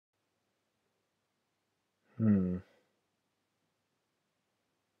Hmm.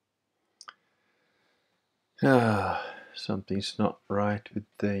 Something's not right with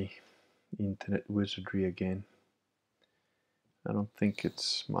the internet wizardry again. I don't think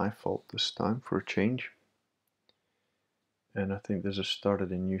it's my fault this time for a change. And I think this has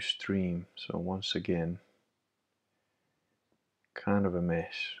started a new stream, so once again, kind of a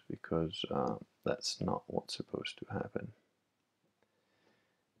mess because that's not what's supposed to happen.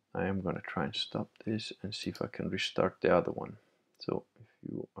 I am going to try and stop this and see if I can restart the other one. So if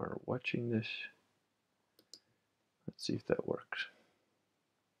you are watching this, let's see if that works.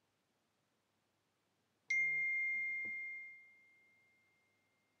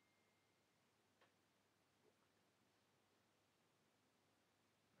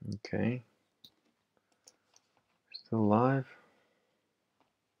 Okay, still live.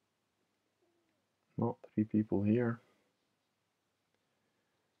 Well, 3 people here.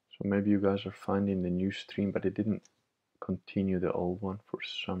 So maybe you guys are finding the new stream, but it didn't continue the old one for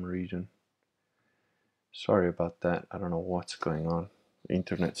some reason. Sorry about that. I don't know what's going on. The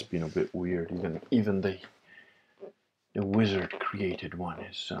internet's been a bit weird. Even the wizard created one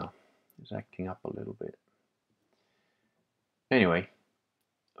is acting up a little bit. Anyway,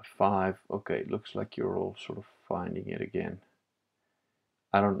 5. Okay, looks like you're all sort of finding it again.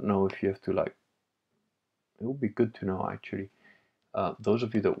 I don't know if you have to like. It would be good to know actually. Those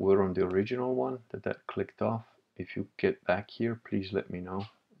of you that were on the original one that clicked off, if you get back here, please let me know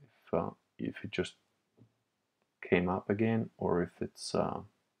if it just came up again or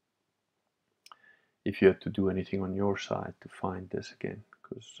if you had to do anything on your side to find this again,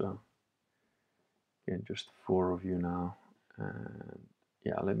 because again, just 4 of you now, and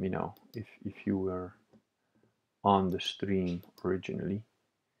yeah, let me know if you were on the stream originally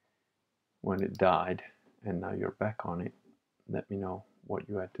when it died and now you're back on it. Let me know what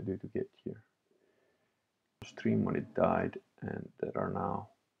you had to do to get here. Stream when it died and that are now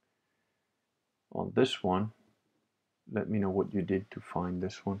on this one, let me know what you did to find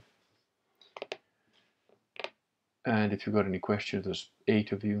this one. And if you've got any questions, there's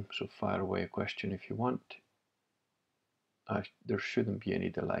 8 of you, so fire away a question if you want. There shouldn't be any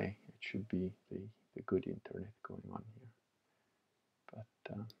delay. It should be the good internet going on here. But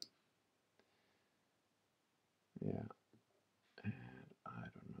yeah, and I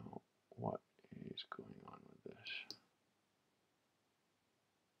don't know what is going on with this.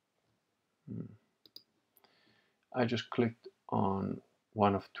 I just clicked on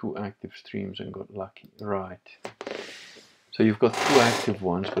one of 2 active streams and got lucky. Right. So you've got 2 active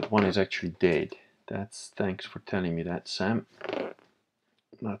ones, but one is actually dead. Thanks for telling me that, Sam.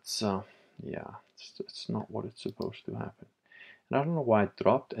 That's yeah, it's not what it's supposed to happen. And I don't know why it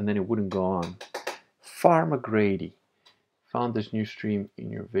dropped and then it wouldn't go on. Farmer Grady found this new stream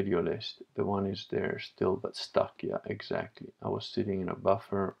in your video list. The one is there still but stuck. Yeah, exactly. I was sitting in a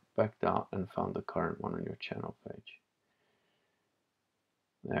buffer, backed out and found the current one on your channel page.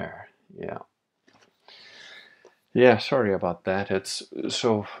 There, yeah. Yeah, sorry about that. It's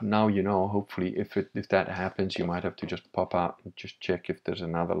so now you know. Hopefully, if that happens, you might have to just pop out and just check if there's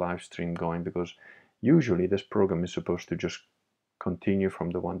another live stream going, because usually this program is supposed to just continue from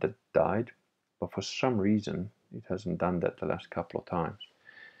the one that died, but for some reason it hasn't done that the last couple of times.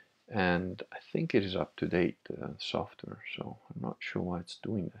 And I think it is up to date software, so I'm not sure why it's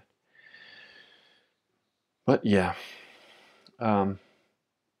doing that. But yeah.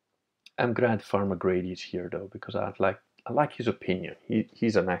 I'm glad Farmer Grady is here though, because I like his opinion.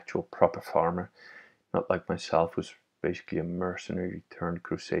 He's an actual proper farmer, not like myself, who's basically a mercenary turned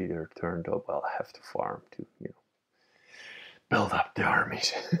crusader turned up. Well, I have to farm to build up the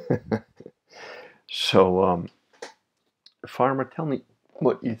armies. So, farmer, tell me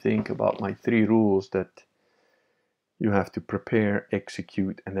what you think about my 3 rules that you have to prepare,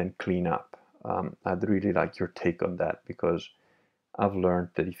 execute, and then clean up. I'd really like your take on that, because I've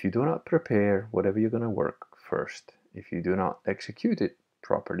learned that if you do not prepare whatever you're going to work first, if you do not execute it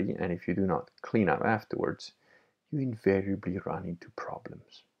properly, and if you do not clean up afterwards, you invariably run into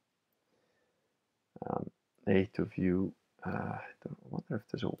problems. 8 of you, I wonder if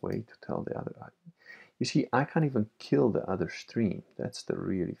there's a way to tell the other. You see, I can't even kill the other stream. That's the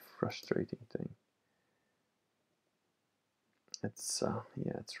really frustrating thing. It's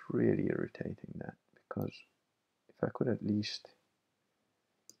yeah, it's really irritating that, because if I could at least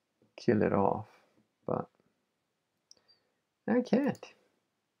kill it off, but I can't.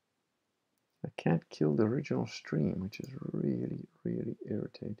 I can't kill the original stream, which is really, really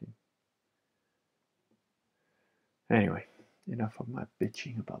irritating. Anyway, enough of my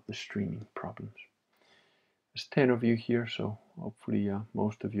bitching about the streaming problems. There's 10 of you here, so hopefully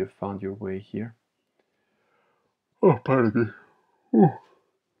most of you have found your way here. Oh, pardon me. Ooh.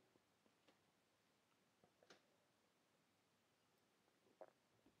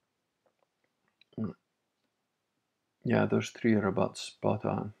 Yeah, those three are about spot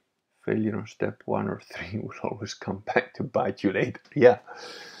on. Failure on step 1 or 3 will always come back to bite you later. Yeah,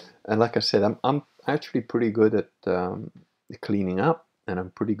 and like I said, I'm actually pretty good at cleaning up, and I'm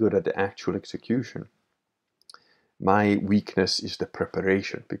pretty good at the actual execution. My weakness is the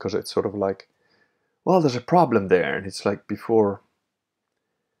preparation, because it's sort of like, well, there's a problem there, and it's like before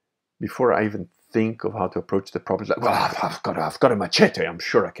I even think of how to approach the problem, it's like, well, I've got a machete, I'm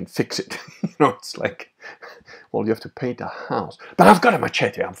sure I can fix it. It's like, well, you have to paint a house, but I've got a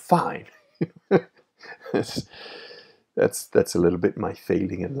machete, I'm fine. that's a little bit my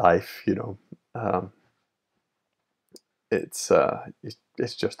failing in life, Um, it's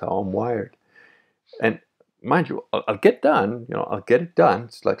just how I'm wired. And mind you, I'll get done. I'll get it done.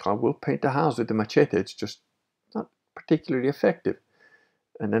 It's like I will paint the house with the machete. It's just not particularly effective.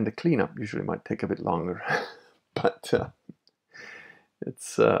 And then the cleanup usually might take a bit longer. But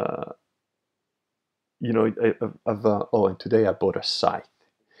it's oh, and today I bought a scythe.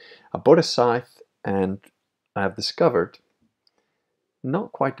 And I have discovered,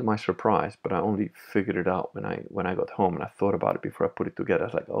 not quite to my surprise, but I only figured it out when I got home, and I thought about it before I put it together. I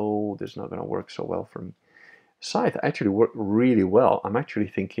was like, oh, this is not going to work so well for me. Scythe actually worked really well. I'm actually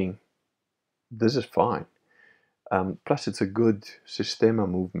thinking, this is fine. Plus, it's a good Sistema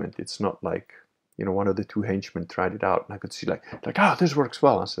movement. It's not like, one of the two henchmen tried it out, and I could see this works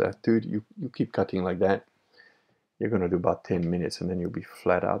well. I said, dude, you keep cutting like that, you're going to do about 10 minutes, and then you'll be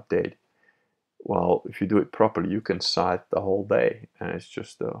flat out dead. Well, if you do it properly, you can scythe the whole day, and it's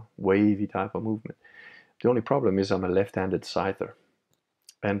just a wavy type of movement. The only problem is I'm a left-handed scyther,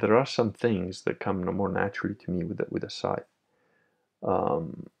 and there are some things that come more naturally to me with a scythe.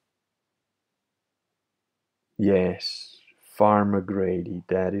 Yes, Farmer Grady,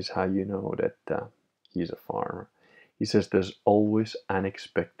 that is how you know that he's a farmer. He says there's always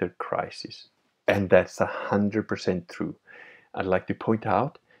unexpected crises, and that's 100% true. I'd like to point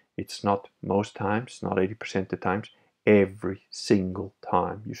out, it's not most times, not 80% of the times, every single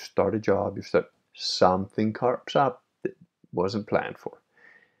time you start a job, something comes up that wasn't planned for.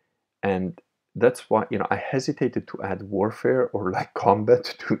 And that's why, I hesitated to add warfare or like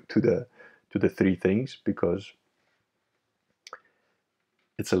combat to the three things, because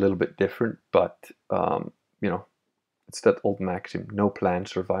it's a little bit different, but it's that old maxim: no plan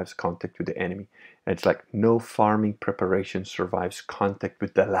survives contact with the enemy. And it's like no farming preparation survives contact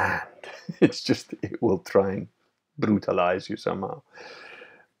with the land. It's just, it will try and brutalize you somehow.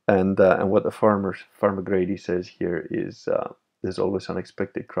 And what the Farmer Grady says here is, there's always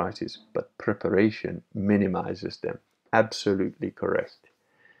unexpected crises, but preparation minimizes them. Absolutely correct.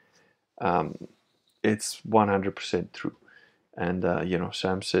 It's 100% true. And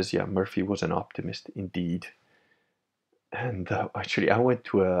Sam says, yeah, Murphy was an optimist indeed. And actually, I went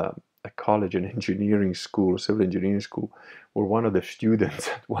to a college, an engineering school, civil engineering school, where one of the students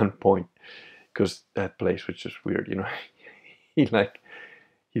at one point, because that place was just weird,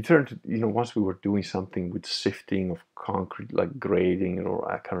 he turned, once we were doing something with sifting of concrete, like grading,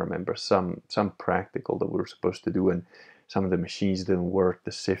 or I can't remember, some practical that we were supposed to do, and some of the machines didn't work,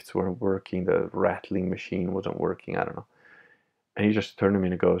 the sifts weren't working, the rattling machine wasn't working, I don't know. And he just turned to me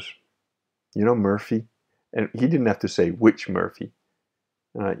and goes, Murphy? And he didn't have to say which Murphy.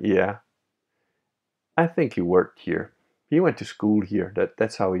 Yeah, I think he worked here. He went to school here.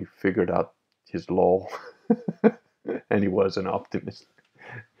 That's how he figured out his law. And he was an optimist.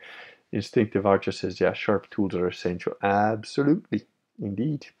 Instinctive Archer says, yeah, sharp tools are essential. Absolutely,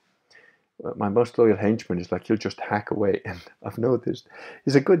 indeed. My most loyal henchman is like, he'll just hack away. And I've noticed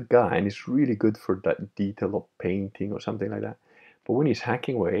he's a good guy, and he's really good for that detail of painting or something like that. But when he's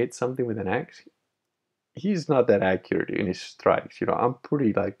hacking away at something with an axe, he's not that accurate in his strikes. I'm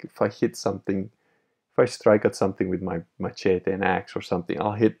pretty, like, if I strike at something with my machete and axe or something,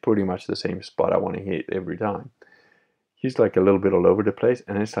 I'll hit pretty much the same spot I want to hit every time. He's like a little bit all over the place,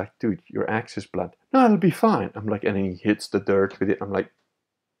 and it's like, dude, your axe is blunt. No, it'll be fine. I'm like, and then he hits the dirt with it. I'm like,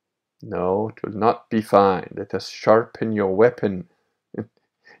 no, it will not be fine. Let us sharpen your weapon.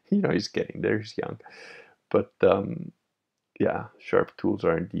 He's getting there. He's young. But yeah, sharp tools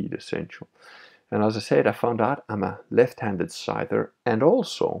are indeed essential. And as I said, I found out I'm a left-handed scyther, and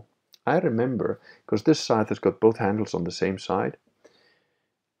also I remember, because this scythe has got both handles on the same side,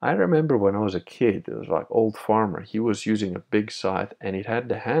 I remember when I was a kid, it was like old farmer, he was using a big scythe and it had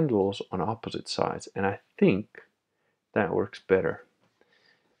the handles on opposite sides, and I think that works better.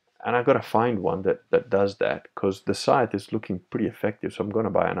 and I've got to find one that does that, because the scythe is looking pretty effective. So I'm going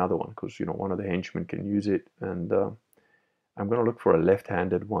to buy another one, because one of the henchmen can use it, and I'm going to look for a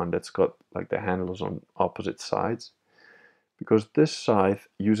left-handed one that's got like the handles on opposite sides, because this scythe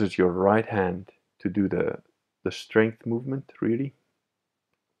uses your right hand to do the strength movement, really.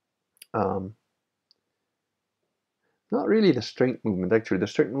 Not really the strength movement, actually. The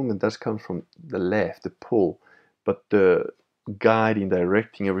strength movement does come from the left, the pull, but the guiding,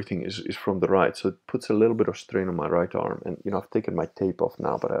 directing everything is from the right. So it puts a little bit of strain on my right arm. And, I've taken my tape off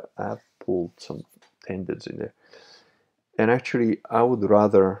now, but I have pulled some tendons in there. And actually, I would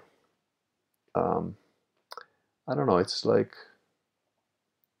rather, I don't know, it's like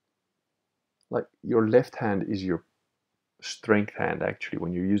your left hand is your strength hand, actually,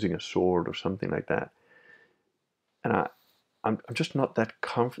 when you're using a sword or something like that. And I'm just not that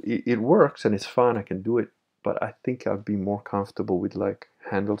comfortable. It works and it's fine, I can do it, but I think I'd be more comfortable with like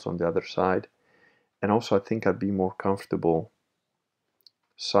handles on the other side. And also I think I'd be more comfortable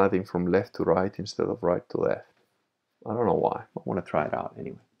scything from left to right instead of right to left. I don't know why. I want to try it out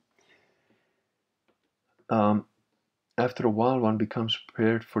anyway. After a while, one becomes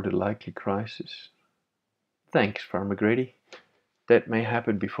prepared for the likely crisis. Thanks, Farmer Grady. That may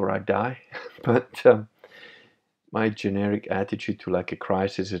happen before I die, but my generic attitude to like a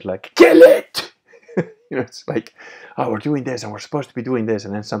crisis is like, kill it! It's like, oh, we're doing this and we're supposed to be doing this,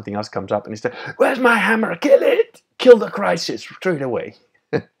 and then something else comes up and it's like, where's my hammer? Kill it! Kill the crisis straight away.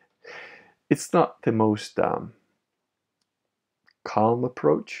 It's not the most calm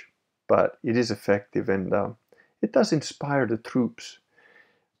approach, but it is effective, and it does inspire the troops.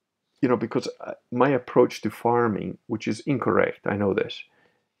 Because my approach to farming, which is incorrect, I know this,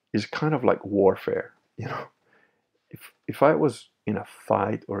 is kind of like warfare. If I was in a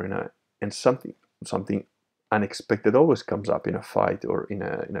fight or and something unexpected always comes up in a fight or in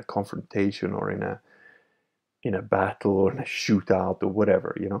a confrontation or in a battle or in a shootout or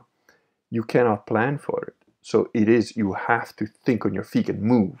whatever, you cannot plan for it. So you have to think on your feet and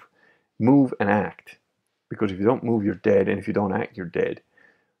move and act, because if you don't move, you're dead, and if you don't act, you're dead.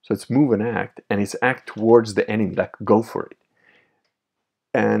 So it's move and act, and it's act towards the enemy, like go for it.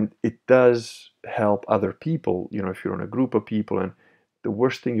 And it does help other people, if you're in a group of people, and the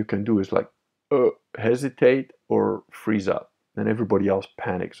worst thing you can do is like hesitate or freeze up, and everybody else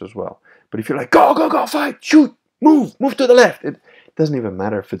panics as well. But if you're like, go, go, go, fight, shoot, move to the left, it doesn't even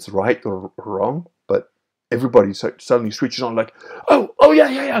matter if it's right or wrong, but everybody suddenly switches on like, oh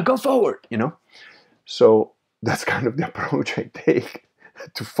yeah, go forward, So that's kind of the approach I take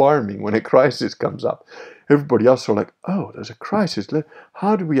to farming when a crisis comes up. Everybody else are like, oh, there's a crisis.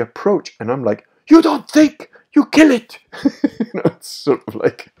 How do we approach? And I'm like, you don't think, you kill it. It's sort of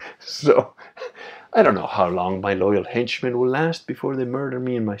like, so I don't know how long my loyal henchmen will last before they murder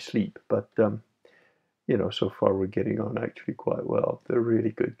me in my sleep. But, so far we're getting on actually quite well. They're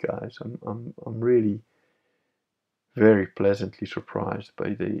really good guys. I'm really very pleasantly surprised by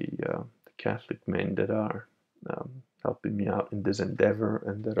the Catholic men that are helping me out in this endeavor,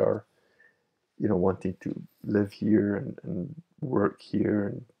 and that are, wanting to live here and work here,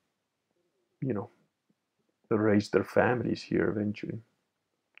 and, raise their families here eventually.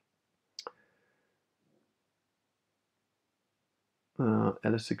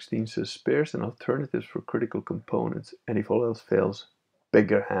 LS16 says, spares and alternatives for critical components, and if all else fails,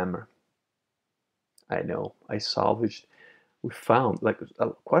 bigger hammer. I know, I salvaged. We found like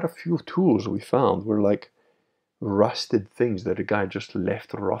quite a few tools we found were like rusted things that a guy just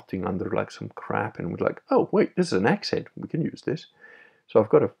left rotting under like some crap, and we're like, oh wait, this is an axe head, we can use this. So I've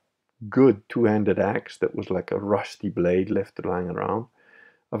got a good two-handed axe that was like a rusty blade left lying around.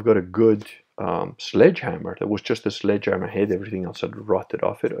 I've got a good sledgehammer that was just a sledgehammer head, everything else had rotted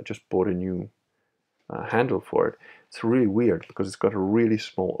off it. I just bought a new handle for it. It's really weird because it's got a really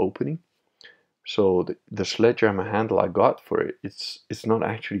small opening. So the sledgehammer handle I got for it, it's not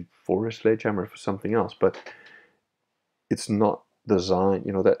actually for a sledgehammer, for something else, but it's not designed,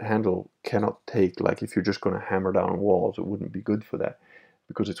 that handle cannot take, like if you're just going to hammer down walls, it wouldn't be good for that,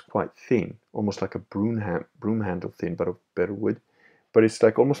 because it's quite thin, almost like a broom handle thin, but of better wood. But it's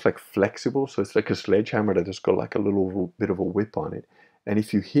like almost like flexible, so it's like a sledgehammer that has got like a little bit of a whip on it. And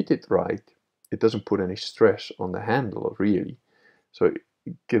if you hit it right, it doesn't put any stress on the handle, really. So it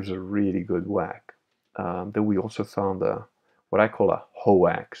gives a really good whack. Then we also found what I call a hoe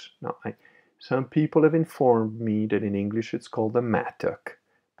axe. Now, some people have informed me that in English it's called a mattock,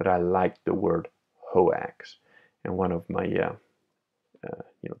 but I like the word hoe axe. And one of my,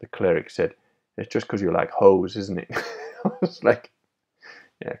 the cleric said, it's just because you like hoes, isn't it? I was like,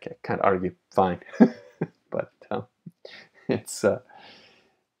 yeah, okay, can't argue, fine. But it's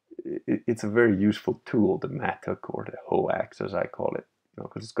it's a very useful tool, the mattock or the hoe axe as I call it,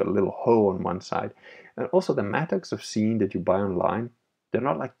 because it's got a little hoe on one side. And also the mattocks I've seen that you buy online, they're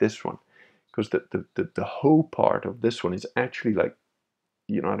not like this one, because the hoe part of this one is actually like,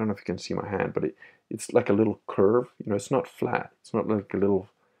 I don't know if you can see my hand, but it's like a little curve. It's not flat. It's not like a little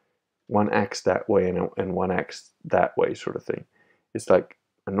one axe that way and one axe that way sort of thing. It's like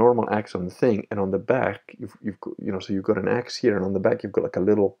a normal axe on the thing, and on the back you've got, so you've got an axe here, and on the back you've got like a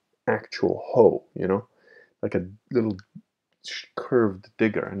little actual hoe, like a little curved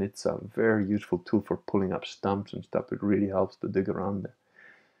digger, and it's a very useful tool for pulling up stumps and stuff. It really helps to dig around there.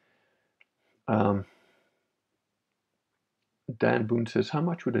 Dan Boone says, how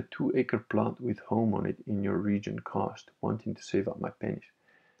much would a 2-acre plot with home on it in your region cost? Wanting to save up my pennies.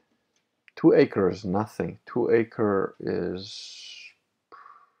 2 acre is nothing. 2 acre is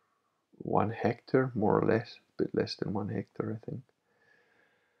 1 hectare, more or less, a bit less than 1 hectare, I think.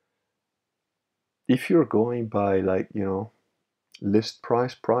 If you're going by like, list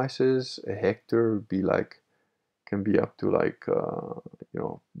prices, a hectare would be like, can be up to like,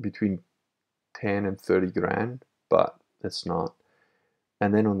 between 10 and 30 grand, but it's not.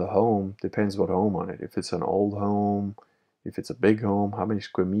 And then on the home, depends what home on it. If it's an old home, if it's a big home, how many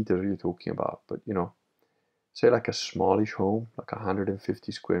square meters are you talking about? But say like a smallish home, like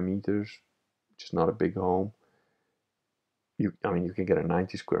 150 square meters, which is not a big home. You can get a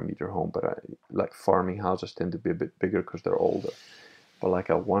 90 square meter home, but like farming houses tend to be a bit bigger because they're older. But like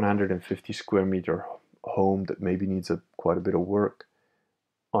a 150 square meter home that maybe needs quite a bit of work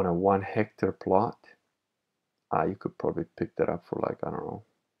on a 1 hectare plot, you could probably pick that up for like, I don't know,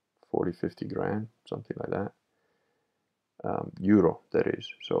 40, 50 grand, something like that. Euro, that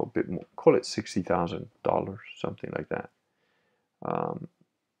is. So a bit more, call it $60,000, something like that.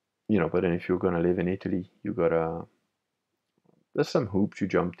 But then if you're going to live in Italy, you gotta, there's some hoops you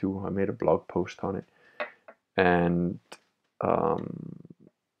jump to. I made a blog post on it. And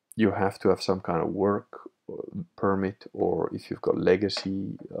you have to have some kind of work permit, or if you've got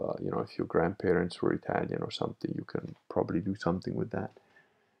legacy, if your grandparents were Italian or something, you can probably do something with that.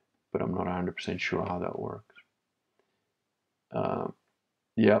 But I'm not 100% sure how that works.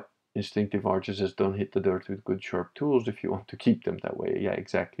 Yep, Instinctive Archer says, don't hit the dirt with good sharp tools if you want to keep them that way. Yeah,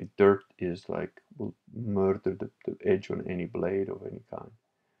 exactly. Dirt is like, will murder the edge on any blade of any kind.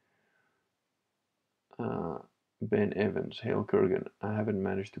 Ben Evans, Hail Kurgan, I haven't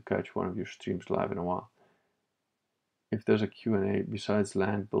managed to catch one of your streams live in a while. If there's a Q&A, besides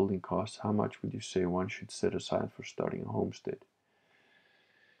land building costs, how much would you say one should set aside for starting a homestead?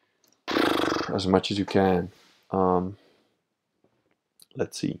 As much as you can.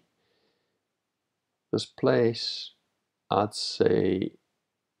 Let's see. This place, I'd say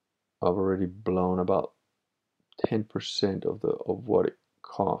I've already blown about 10% of what it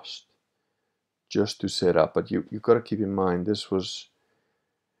cost just to set up. But you've got to keep in mind, this was,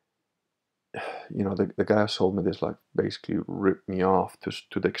 the guy who sold me this, like, basically ripped me off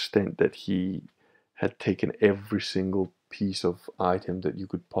to the extent that he had taken every single piece of item that you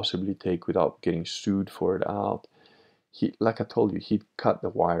could possibly take without getting sued for it out. Like I told you, he'd cut the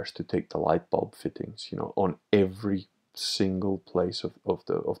wires to take the light bulb fittings, on every single place of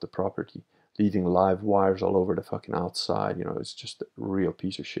the property, leaving live wires all over the fucking outside. It's just a real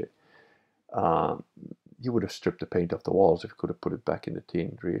piece of shit. You would have stripped the paint off the walls if you could have put it back in the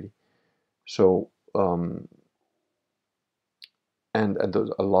tin, really. So, and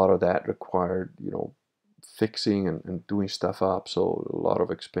a lot of that required, fixing and doing stuff up. So a lot of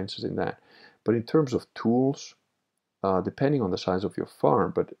expenses in that. But in terms of tools, depending on the size of your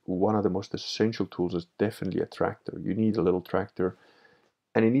farm, but one of the most essential tools is definitely a tractor. You need a little tractor,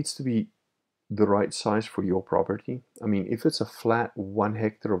 and it needs to be the right size for your property. I mean, if it's a flat 1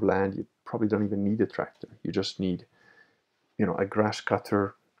 hectare of land, you probably don't even need a tractor. You just need, a grass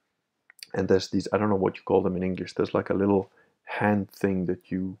cutter, and there's these, I don't know what you call them in English, there's like a little hand thing that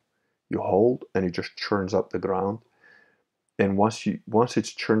you hold, and it just churns up the ground. And once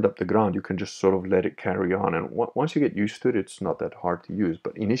it's churned up the ground, you can just sort of let it carry on. And once you get used to it, it's not that hard to use.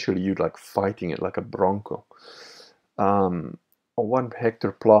 But initially, you're like fighting it like a bronco. On 1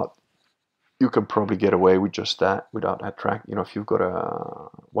 hectare plot, you can probably get away with just that without a track. If you've got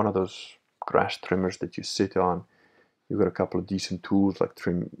one of those grass trimmers that you sit on, you've got a couple of decent tools like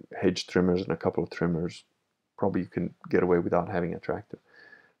hedge trimmers and a couple of trimmers, probably you can get away without having a tractor.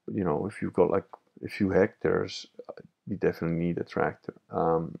 But, if you've got like a few hectares, you definitely need a tractor.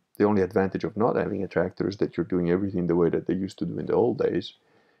 The only advantage of not having a tractor is that you're doing everything the way that they used to do in the old days.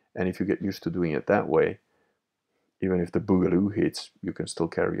 And if you get used to doing it that way, even if the boogaloo hits, you can still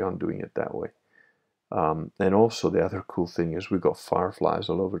carry on doing it that way. And also the other cool thing is we got fireflies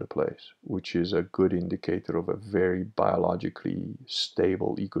all over the place, which is a good indicator of a very biologically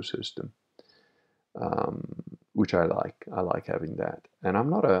stable ecosystem, which I like. I like having that. And I'm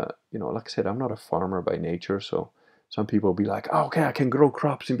not a, like I said, I'm not a farmer by nature. So some people will be like, oh, okay, I can grow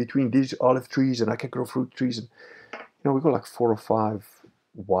crops in between these olive trees and I can grow fruit trees. And, we got like 4 or 5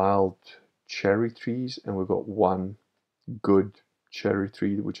 wild cherry trees, and we've got one good cherry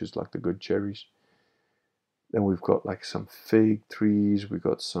tree, which is like the good cherries. Then we've got like some fig trees, we've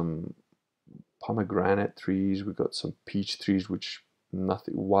got some pomegranate trees, we've got some peach trees, which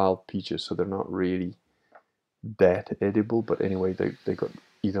nothing wild peaches, so they're not really that edible. But anyway, they got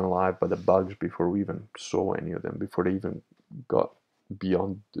eaten alive by the bugs before we even saw any of them, before they even got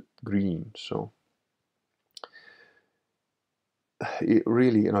beyond green. So it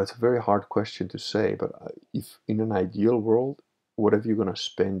really, it's a very hard question to say, but if in an ideal world, whatever you're going to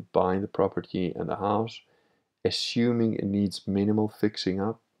spend buying the property and the house, assuming it needs minimal fixing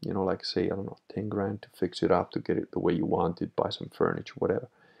up, like say, I don't know, 10 grand to fix it up, to get it the way you want it, buy some furniture, whatever.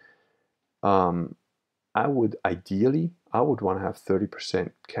 I would want to have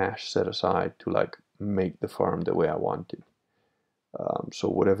 30% cash set aside to like make the farm the way I want it. So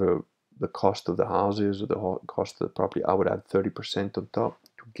whatever the cost of the house is, or the cost of the property, I would add 30% on top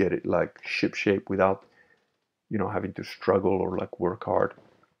to get it like ship shape without, having to struggle or like work hard.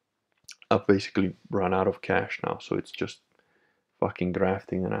 I've basically run out of cash now, so it's just fucking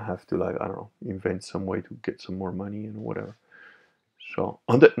grafting, and I have to, like, I don't know, invent some way to get some more money and whatever. So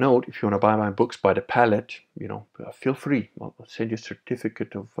on that note, if you want to buy my books by the pallet, feel free. I'll send you a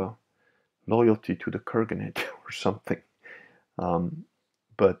certificate of loyalty to the Kurganet or something.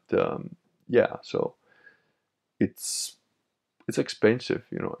 Yeah, so it's expensive,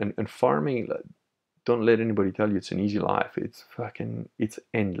 and farming, don't let anybody tell you it's an easy life. It's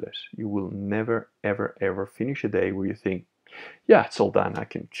endless. You will never, ever, ever finish a day where you think, yeah, it's all done, I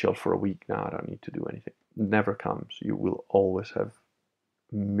can chill for a week now, I don't need to do anything. It never comes. You will always have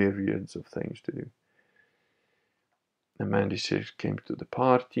myriads of things to do. And Mandy says, came to the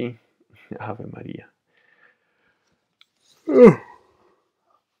party. Ave Maria.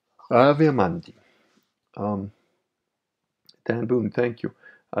 Ave Mandy. Dan Boone, thank you.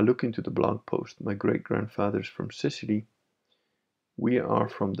 I look into the blog post. My great-grandfather's from Sicily. We are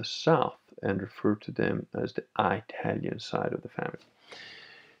from the south and refer to them as the Italian side of the family.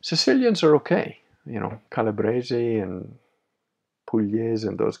 Sicilians are okay. Calabrese and Pugliese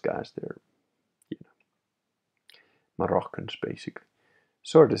and those guys, they're, Moroccans, basically.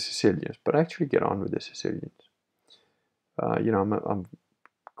 So are the Sicilians, but I actually get on with the Sicilians. I'm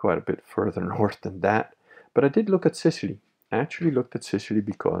quite a bit further north than that, but I did look at Sicily. I actually looked at Sicily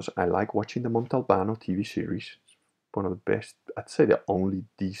because I like watching the Montalbano TV series. It's one of the best, I'd say the only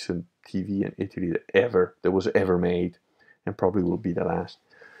decent TV in Italy that was ever made, and probably will be the last.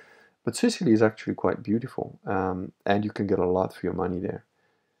 But Sicily is actually quite beautiful, and you can get a lot for your money there.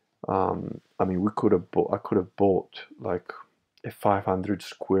 I mean, I could have bought like a 500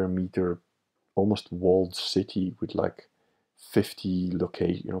 square meter, almost walled city with like 50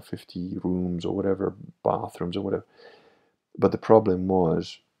 50 rooms or whatever, bathrooms or whatever. But the problem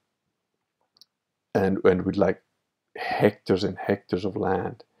was, and with like hectares and hectares of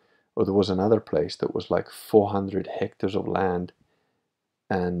land, or there was another place that was like 400 hectares of land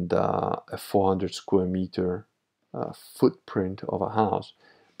and a 400 square meter footprint of a house.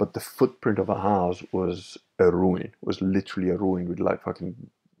 But the footprint of a house was a ruin, was literally a ruin with like fucking,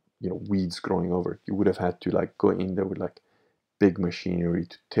 weeds growing over it. You would have had to like go in there with like big machinery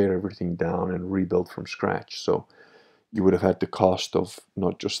to tear everything down and rebuild from scratch. So you would have had the cost of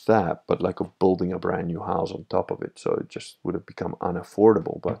not just that, but like of building a brand new house on top of it. So it just would have become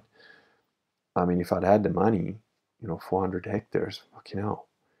unaffordable. But I mean, if I'd had the money, 400 hectares, fucking hell,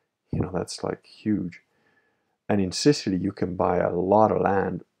 that's like huge. And in Sicily, you can buy a lot of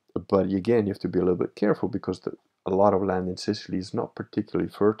land, but again, you have to be a little bit careful because a lot of land in Sicily is not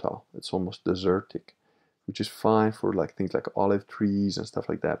particularly fertile. It's almost desertic, which is fine for like things like olive trees and stuff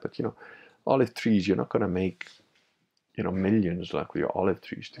like that. But olive trees, you're not going to make millions like with your olive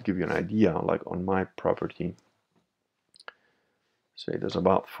trees. To give you an idea, like on my property, say there's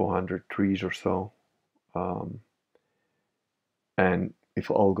about 400 trees or so, and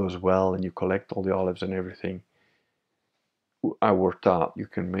if all goes well and you collect all the olives and everything, I worked out you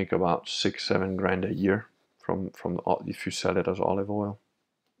can make about 6-7 grand a year from if you sell it as olive oil,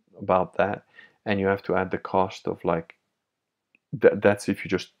 about that. And you have to add the cost of like that's if you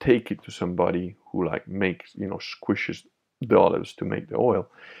just take it to somebody who like makes squishes the olives to make the oil,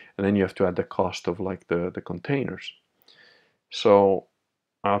 and then you have to add the cost of like the containers. So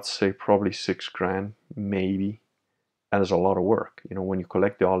I'd say probably 6 grand, maybe. And there's a lot of work. You know, when you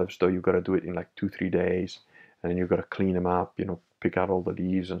collect the olives, though, you've got to do it in like 2-3 days, and then you've got to clean them up. You know, pick out all the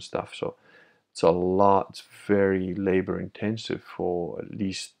leaves and stuff. So it's a lot. It's very labor intensive for at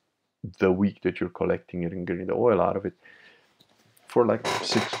least the week that you're collecting it and getting the oil out of it. For like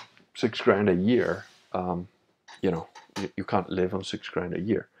six grand a year, you know, you can't live on 6 grand a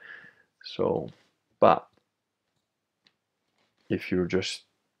year. So, but if you're just,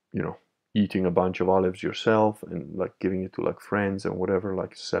 you know, eating a bunch of olives yourself and like giving it to like friends and whatever,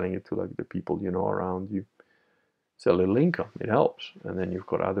 like selling it to like the people you know around you, it's a little income. It helps. And then you've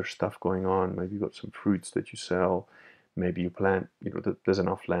got other stuff going on. Maybe you've got some fruits that you sell. Maybe you plant, you know, there's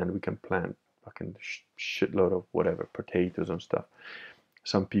enough land we can plant fucking shitload of whatever, potatoes and stuff.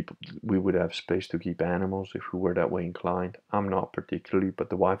 Some people, we would have space to keep animals if we were that way inclined. I'm not particularly, but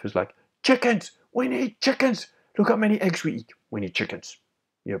the wife is like, chickens! We need chickens! Look how many eggs we eat. We need chickens.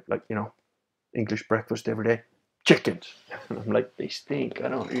 Yep, like, you know, English breakfast every day. Chickens. And I'm like, they stink. I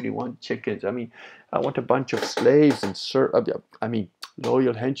don't really want chickens. I mean, I want a bunch of slaves and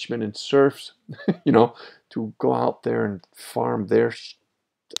loyal henchmen and serfs, you know, to go out there and farm their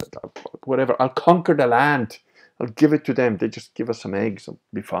whatever. I'll conquer the land. I'll give it to them. They just give us some eggs. I'll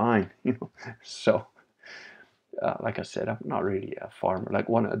be fine, you know. So, like I said, I'm not really a farmer. Like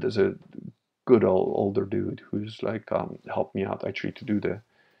there's a good old older dude who's like helped me out actually to do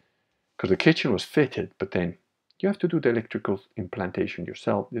because the kitchen was fitted, but then you have to do the electrical implantation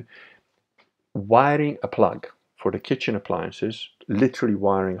yourself. Wiring a plug for the kitchen appliances, literally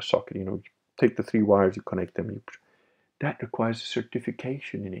wiring a socket. You know, you take the 3 wires, you connect them. That requires a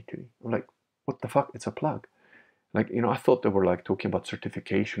certification in Italy. I'm like, what the fuck? It's a plug. Like, you know, I thought they were like talking about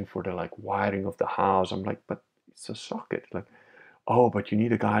certification for the like wiring of the house. I'm like, but it's a socket. Like, oh, but you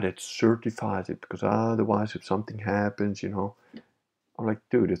need a guy that certifies it because otherwise, if something happens, you know. I'm like,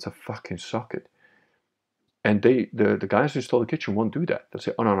 dude, it's a fucking socket. And the guys who install the kitchen won't do that. They'll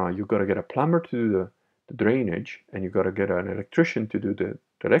say, oh, no, you've got to get a plumber to do the drainage, and you've got to get an electrician to do the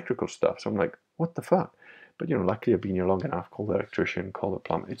electrical stuff. So I'm like, what the fuck? But, you know, luckily I've been here long enough, call the electrician, call the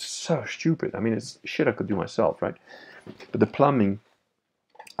plumber. It's so stupid. I mean, it's shit I could do myself, right? But the plumbing,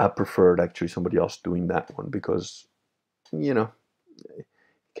 I preferred actually somebody else doing that one because, you know, it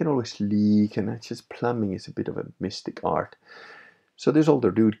can always leak, and it's just plumbing is a bit of a mystic art. So this older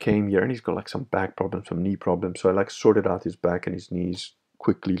dude came here and he's got like some back problems, some knee problems. So I like sorted out his back and his knees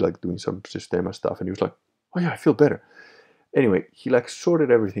quickly, like doing some Systema stuff. And he was like, oh yeah, I feel better. Anyway, he like sorted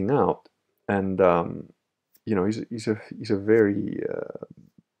everything out. And, you know, he's a very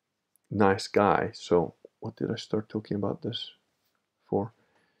nice guy. So what did I start talking about this for?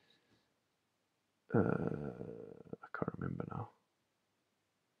 I can't remember now.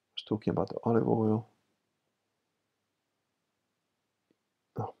 I was talking about the olive oil.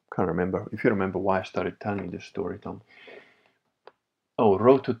 Oh, can't remember. If you remember why I started telling you this story, Tom. Oh,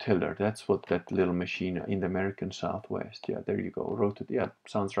 rototiller. That's what that little machine in the American Southwest. Yeah, there you go. Yeah,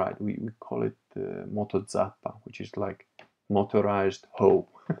 sounds right. We call it motozappa, which is like motorized hoe.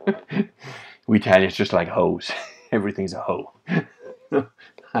 We Italians just like hoes. Everything's a hoe.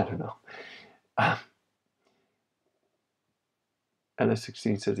 I don't know.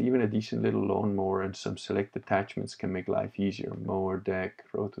 LS16 says, even a decent little lawnmower and some select attachments can make life easier. Mower, deck,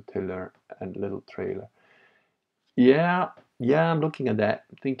 rototiller, and little trailer. Yeah, I'm looking at that.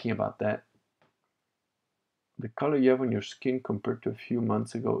 I'm thinking about that. The color you have on your skin compared to a few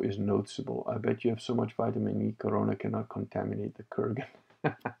months ago is noticeable. I bet you have so much vitamin E, Corona cannot contaminate the Kurgan.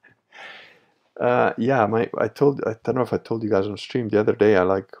 Yeah, I don't know if I told you guys on stream the other day, I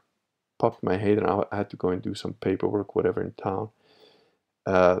like popped my head and I had to go and do some paperwork, whatever, in town.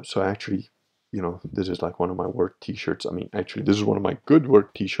 So actually, you know, this is like one of my work t-shirts. I mean, actually, this is one of my good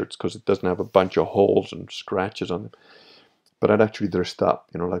work t-shirts because it doesn't have a bunch of holes and scratches on them. But I'd actually dressed up,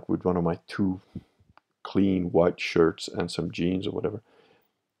 you know, like with one of my 2 clean white shirts and some jeans or whatever.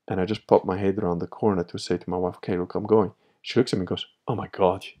 And I just popped my head around the corner to say to my wife, okay, look, I'm going. She looks at me and goes, oh my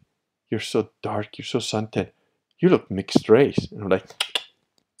God, you're so dark, you're so suntan. You look mixed race. And I'm like,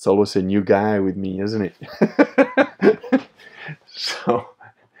 it's always a new guy with me, isn't it? So,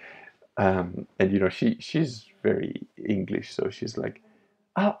 and you know, she's very English, so she's like,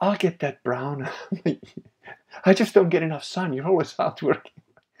 I'll get that brown. I just don't get enough sun. You're always out working.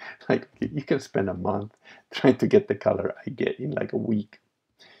 Like, you can spend a month trying to get the color I get in like a week.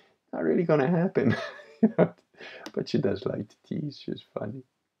 Not really gonna happen. But she does like to tease. She's funny.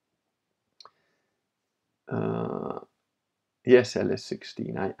 Yes,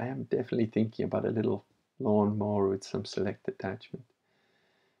 LS16. I am definitely thinking about a little lawnmower with some select attachment.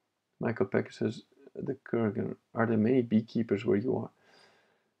 Michael Pecker says, the Kurgan, are there many beekeepers where you are?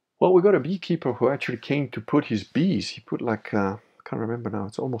 Well, we got a beekeeper who actually came to put his bees. He put like, I can't remember now,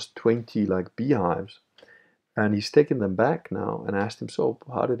 it's almost 20 like beehives. And he's taken them back now and asked him, so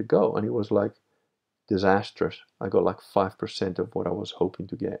how did it go? And he was like, disastrous. I got like 5% of what I was hoping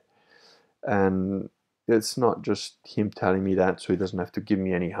to get. And it's not just him telling me that so he doesn't have to give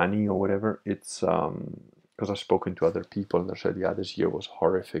me any honey or whatever. It's because I've spoken to other people and they said, yeah, this year was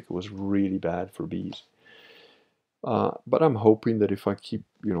horrific. It was really bad for bees. But I'm hoping that if I keep,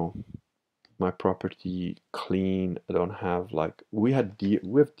 you know, my property clean, I don't have like, we have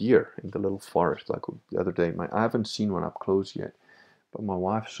deer in the little forest like the other day. I haven't seen one up close yet, but my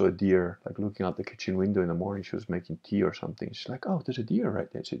wife saw a deer like looking out the kitchen window in the morning. She was making tea or something. She's like, oh, there's a deer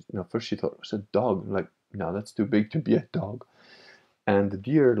right there. She, you know, first she thought it was a dog. I'm like, no, that's too big to be a dog. And the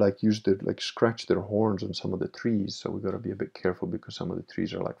deer like used to like scratch their horns on some of the trees, so we got to be a bit careful because some of the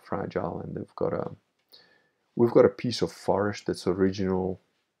trees are like fragile, and we've got a piece of forest that's original,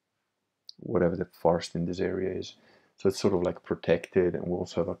 whatever the forest in this area is. So it's sort of like protected, and we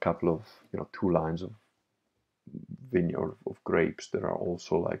also have a couple of, you know, 2 lines of vineyard of grapes that are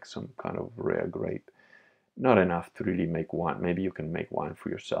also like some kind of rare grape. Not enough to really make wine. Maybe you can make wine for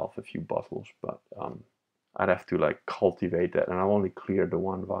yourself, a few bottles, but I'd have to like cultivate that, and I've only cleared the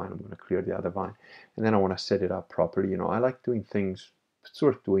one vine. I'm going to clear the other vine, and then I want to set it up properly. You know, I like doing things,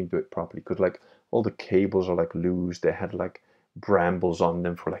 sort of doing it properly, because like all the cables are like loose. They had like brambles on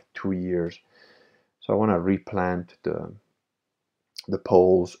them for like 2 years, so I want to replant the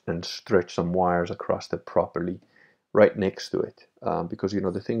poles and stretch some wires across it properly, right next to it, because you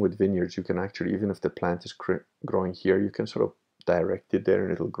know the thing with vineyards, you can actually, even if the plant is growing here, you can sort of direct it there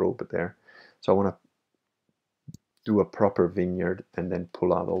and it'll grow but there. So I want to do a proper vineyard and then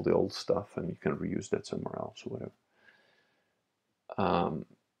pull out all the old stuff, and you can reuse that somewhere else or whatever.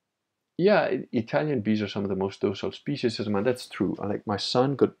 Yeah, Italian bees are some of the most docile species, man. That's true. Like my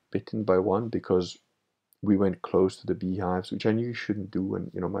son got bitten by one because we went close to the beehives, which I knew you shouldn't do.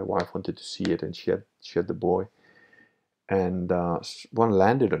 And you know, my wife wanted to see it, and she had the boy, and one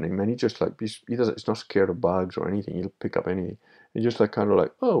landed on him, and he just like he's not scared of bugs or anything. He'll pick up anything, and just like kind of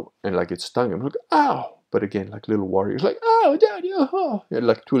like, oh, and like it stung him, like, ow. But again, like little warriors, like, oh, daddy, oh, and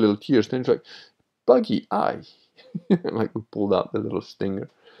like 2 little tears. Then it's like, buggy, eye. And like we pulled out the little stinger,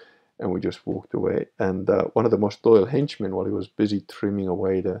 and we just walked away. And one of the most loyal henchmen, while he was busy trimming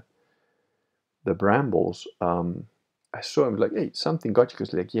away the brambles, I saw him like, hey, something got you.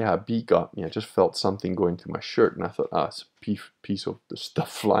 Because like, yeah, a bee got me. I just felt something going through my shirt, and I thought, it's a piece of the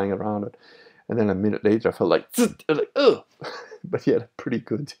stuff flying around it. And then a minute later, I felt like, I was like, oh. But yeah, pretty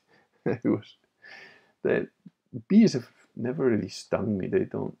good. It was. The bees have never really stung me. They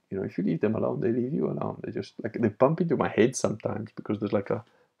don't, you know, if you leave them alone, they leave you alone. They just like, they bump into my head sometimes because there's like a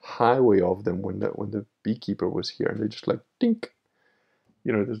highway of them when the beekeeper was here, and they just like dink.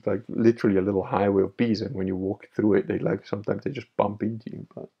 You know, there's like literally a little highway of bees, and when you walk through it, they like sometimes they just bump into you.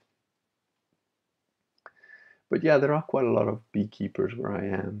 But yeah, there are quite a lot of beekeepers where I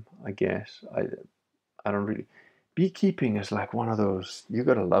am. I guess I don't really. Beekeeping is like one of those, you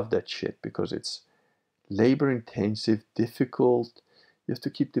gotta love that shit because it's labor intensive, difficult. You have to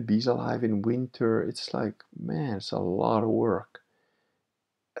keep the bees alive in winter. It's like, man, it's a lot of work.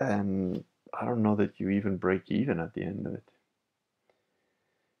 And I don't know that you even break even at the end of it.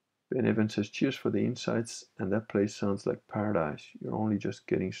 Ben Evans says, cheers for the insights, and that place sounds like paradise. You're only just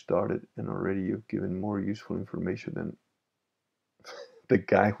getting started, and already you've given more useful information than the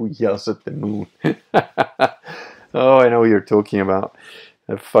guy who yells at the moon. Oh, I know what you're talking about.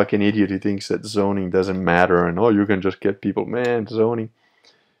 A fucking idiot who thinks that zoning doesn't matter, and oh, you can just get people. Man, zoning.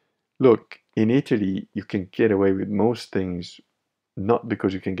 Look, in Italy, you can get away with most things, not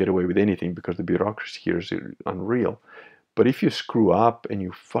because you can get away with anything, because the bureaucracy here is unreal. But if you screw up and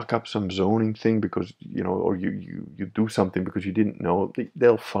you fuck up some zoning thing because, you know, or you do something because you didn't know,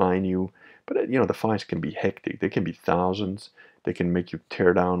 they'll fine you. But, you know, the fines can be hectic. They can be thousands. They can make you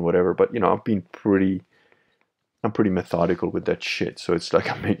tear down whatever. But, you know, I'm pretty methodical with that shit. So it's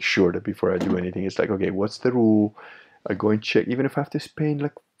like I make sure that before I do anything, it's like, okay, what's the rule? I go and check, even if I have to spend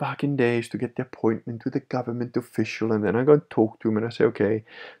like fucking days to get the appointment with the government official, and then I go and talk to him and I say, okay,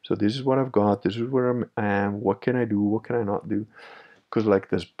 so this is what I've got, this is where I am, what can I do, what can I not do? Because like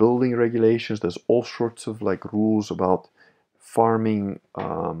there's building regulations, there's all sorts of like rules about farming,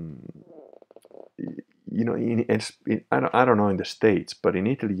 you know, I don't know in the States, but in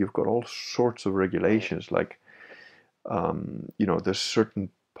Italy you've got all sorts of regulations, like, you know, there's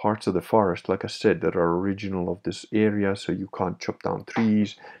certain parts of the forest, like I said, that are original of this area, so you can't chop down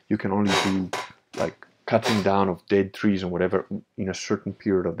trees. You can only do like cutting down of dead trees and whatever in a certain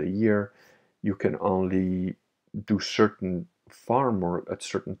period of the year. You can only do certain farm work at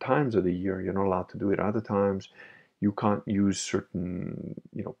certain times of the year. You're not allowed to do it other times. You can't use certain,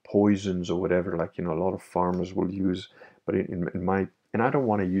 poisons or whatever. Like, a lot of farmers will use, but in my, and I don't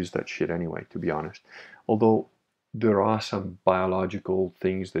want to use that shit anyway, to be honest. Although there are some biological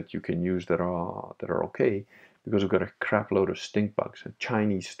things that you can use that are okay, because we've got a crap load of stink bugs,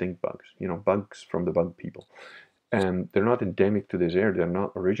 Chinese stink bugs, bugs from the bug people. And they're not endemic to this area, they're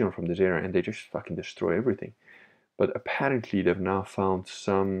not original from this area, and they just fucking destroy everything. But apparently they've now found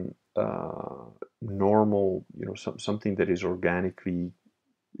some normal, something that is organically,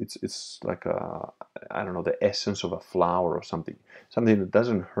 it's like I don't know, the essence of a flower or something that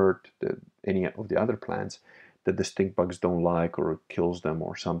doesn't hurt any of the other plants, that the stink bugs don't like, or it kills them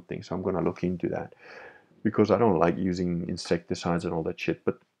or something. So I'm going to look into that, because I don't like using insecticides and all that shit.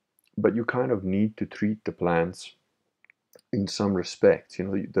 But you kind of need to treat the plants in some respects.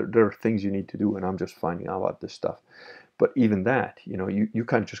 There are things you need to do, and I'm just finding out about this stuff. But even that, you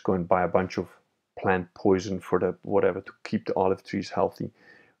can't just go and buy a bunch of plant poison for the whatever to keep the olive trees healthy.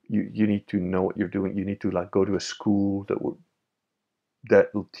 You need to know what you're doing. You need to like go to a school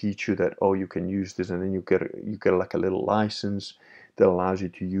that will teach you that, oh, you can use this, and then you get like a little license that allows you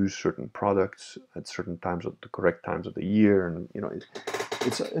to use certain products at certain times, at the correct times of the year. And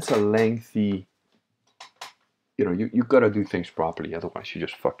it's a lengthy, you've got to do things properly, otherwise you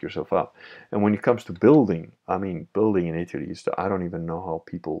just fuck yourself up. And when it comes to building, I mean, building in Italy is I don't even know how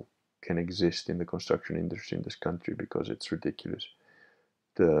people can exist in the construction industry in this country, because it's ridiculous.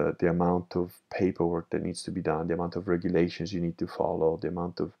 The amount of paperwork that needs to be done, the amount of regulations you need to follow, the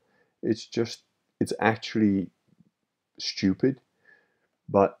amount of, it's actually stupid.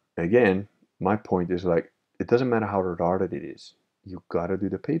 But again, my point is, like, it doesn't matter how retarded it is, you gotta do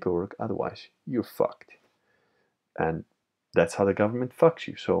the paperwork, otherwise you're fucked. And that's how the government fucks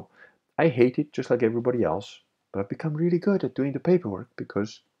you. So I hate it just like everybody else, but I've become really good at doing the paperwork,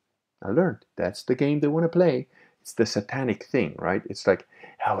 because I learned that's the game they want to play. It's the satanic thing, right? It's like,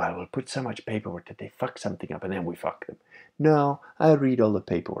 oh, well, we'll put so much paperwork that they fuck something up and then we fuck them. No, I read all the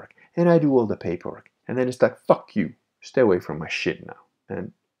paperwork and I do all the paperwork. And then it's like, fuck you. Stay away from my shit now.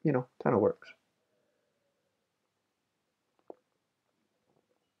 And, kind of works.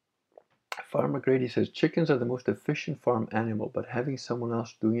 Farmer Grady says, chickens are the most efficient farm animal, but having someone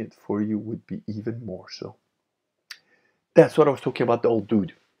else doing it for you would be even more so. That's what I was talking about, the old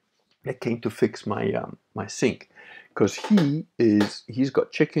dude that came to fix my sink, because he's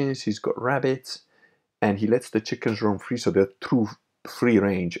got chickens, he's got rabbits, and he lets the chickens roam free, so they're true free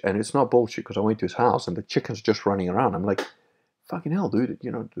range. And it's not bullshit, because I went to his house and the chickens just running around. I'm like, fucking hell, dude,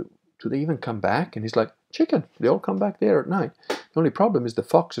 do they even come back? And he's like, chicken, they all come back there at night. The only problem is the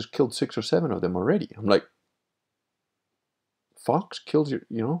fox has killed 6 or 7 of them already. I'm like, fox kills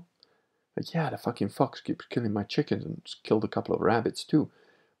your. Like, yeah, the fucking fox keeps killing my chickens and killed a couple of rabbits too.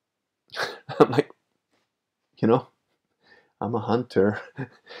 I'm like, I'm a hunter.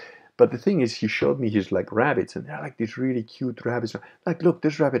 But the thing is, he showed me his like rabbits, and they're like these really cute rabbits. Like, look,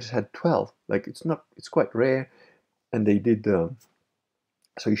 this rabbit has had 12. Like, it's quite rare. And they did,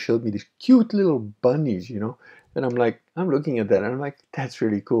 so he showed me these cute little bunnies, and I'm looking at that, and I'm like, that's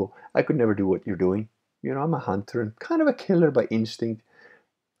really cool. I could never do what you're doing. I'm a hunter and kind of a killer by instinct.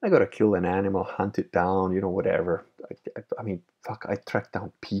 I gotta kill an animal, hunt it down, whatever. I mean, fuck, I tracked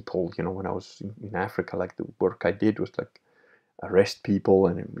down people, when I was in Africa. Like, the work I did was like arrest people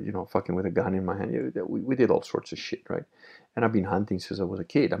and, fucking with a gun in my hand. We did all sorts of shit, right? And I've been hunting since I was a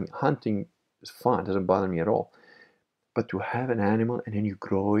kid. I mean, hunting is fun, it doesn't bother me at all. But to have an animal and then you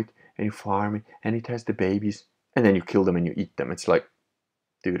grow it and you farm it and it has the babies and then you kill them and you eat them, it's like,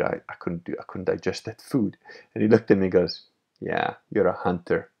 dude, I couldn't digest that food. And he looked at me and goes, yeah, you're a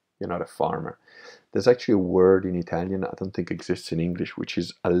hunter, you're not a farmer. There's actually a word in Italian I don't think exists in English, which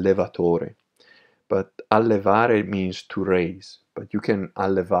is allevatore. But allevare means to raise, but you can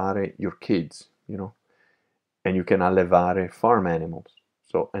allevare your kids, and you can allevare farm animals.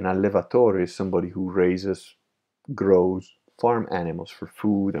 So an allevatore is somebody who grows farm animals for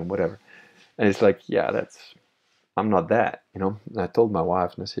food and whatever. And it's like, yeah, I'm not that, And I told my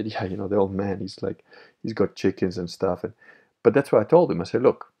wife, and I said, yeah, the old man, he's got chickens and stuff. But that's what I told him. I said,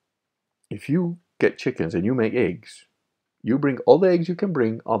 look, if you get chickens and you make eggs, you bring all the eggs you can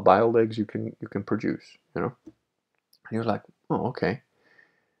bring. I'll buy all the eggs you can produce. And he was like, oh, okay.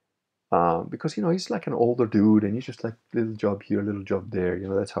 Because he's like an older dude, and he's just like little job here, little job there.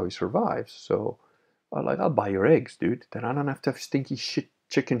 That's how he survives. So I'll buy your eggs, dude. Then I don't have to have stinky shit,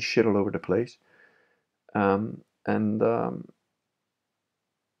 chicken shit all over the place. But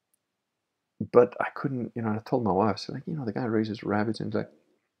I couldn't. I told my wife, so like, the guy raises rabbits, and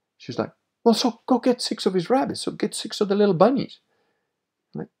she's like, Well, so go get 6 of his rabbits. So get 6 of the little bunnies.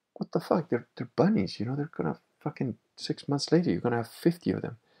 I'm like, what the fuck? They're bunnies, you know. They're gonna fucking 6 months later. You're gonna have 50 of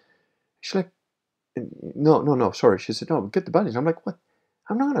them. She's like, no. Sorry. She said, no, get the bunnies. I'm like, what?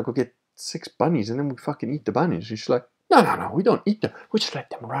 I'm not gonna go get 6 bunnies and then we fucking eat the bunnies. And she's like, no. We don't eat them. We just let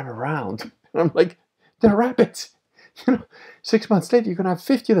them run around. And I'm like, they're rabbits. You know, 6 months later, you're gonna have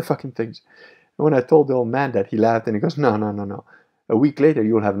 50 of the fucking things. And when I told the old man that, he laughed and he goes, no. A week later,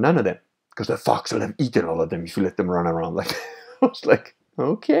 you'll have none of them because the fox will have eaten all of them if you let them run around. Like, I was like,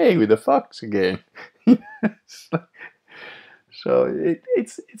 okay, with the fox again. So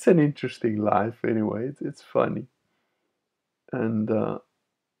it's an interesting life anyway. It's funny. And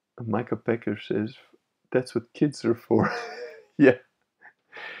Michael Pecker says that's what kids are for. Yeah.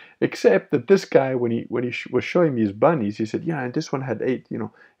 Except that this guy, when he was showing me his bunnies, he said, "Yeah, and this one had 8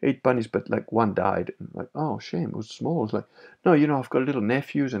 bunnies, but like one died." And I'm like, "Oh, shame, it was small." It's like, "No, I've got little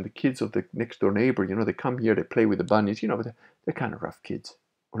nephews and the kids of the next door neighbor. They come here, they play with the bunnies. But they're kind of rough kids."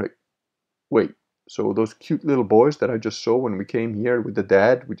 I'm like, "Wait, so those cute little boys that I just saw when we came here with the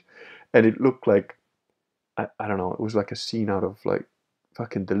dad, and it looked like I don't know, it was like a scene out of like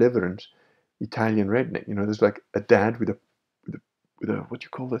fucking Deliverance, Italian redneck. There's like a dad with a what do you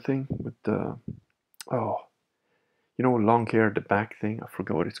call the thing with the long hair at the back thing. I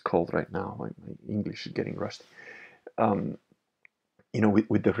forget what it's called right now. My English is getting rusty. With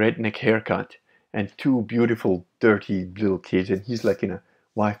the redneck haircut and 2 beautiful, dirty little kids, and he's like in a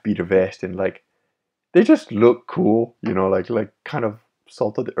wife beater vest, and like they just look cool. Like kind of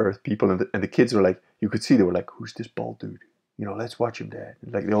salt of the earth people, and the kids were like, you could see they were like, who's this bald dude? Let's watch him, Dad.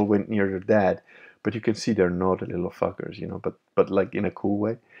 And like they all went near their dad, but you can see they're naughty little fuckers, but like in a cool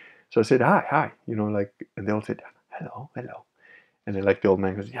way. So I said, hi, and they all said, hello. And then like the old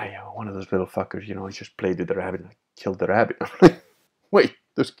man goes, yeah, one of those little fuckers, he just played with the rabbit and killed the rabbit. I'm like, wait,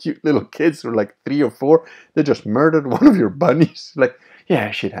 those cute little kids were like 3 or 4. They just murdered one of your bunnies. Like,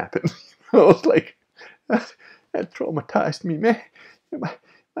 yeah, shit happened. I was like, that traumatized me, man.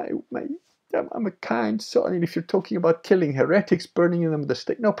 I'm a kind soul, and if you're talking about killing heretics, burning them at the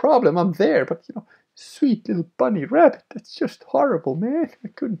stake, no problem, I'm there. But sweet little bunny rabbit, that's just horrible, man. I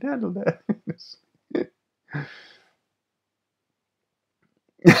couldn't handle that.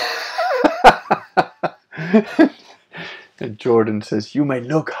 And Jordan says, "You may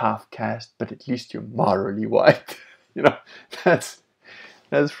look half caste, but at least you're morally white." That's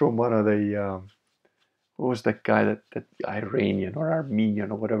from one of the. What was that guy that Iranian or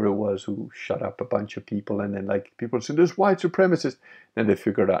Armenian or whatever it was who shut up a bunch of people, and then like people said there's white supremacists, and they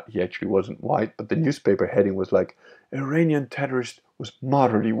figured out he actually wasn't white, but the newspaper heading was like, Iranian terrorist was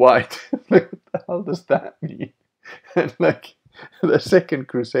morally white. Like, what the hell does that mean? And like the second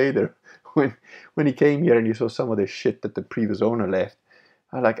Crusader, when he came here and he saw some of the shit that the previous owner left,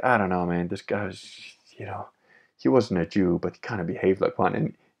 I don't know, man, this guy was, he wasn't a Jew, but he kind of behaved like one,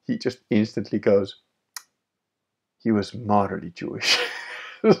 and he just instantly goes, he was morally Jewish.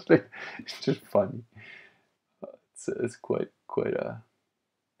 It's just funny. It's quite a.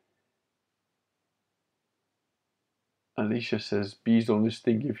 Alicia says bees only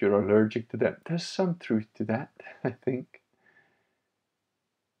sting if you're allergic to them. There's some truth to that, I think.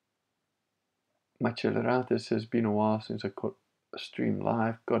 Macelerate says, been a while since I caught a stream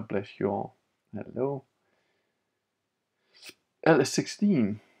live. God bless you all. Hello.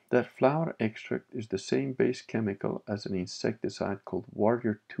 LS16. That flower extract is the same base chemical as an insecticide called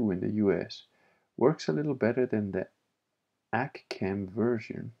Warrior 2 in the US. Works a little better than the ACChem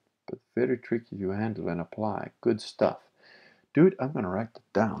version, but very tricky to handle and apply. Good stuff. Dude, I'm going to write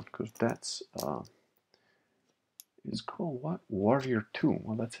that down because that's, it's called what? Warrior 2.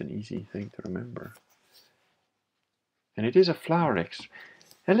 Well, that's an easy thing to remember. And it is a flower extract.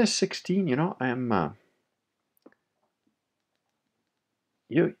 LS16, I am,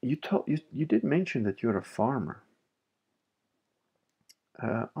 you did mention that you're a farmer.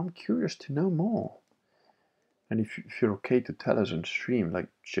 I'm curious to know more. And if you're okay to tell us on stream, like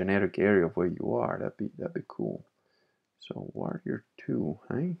generic area of where you are, that'd be cool. So Warrior 2,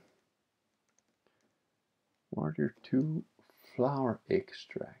 hey? Warrior 2 flower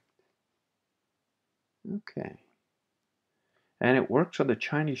extract. Okay. And it works on the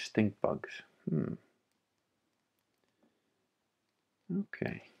Chinese stink bugs.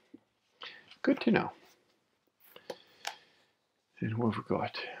 Okay. Good to know. And what have we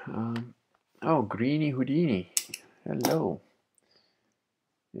got? Oh, Greeny Houdini. Hello.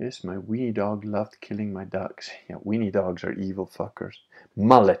 Yes, my weenie dog loved killing my ducks. Yeah, weenie dogs are evil fuckers.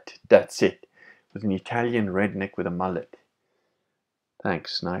 Mullet, that's it. It was an Italian redneck with a mullet.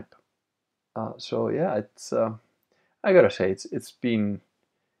 Thanks, Snipe. So yeah, it's I gotta say it's been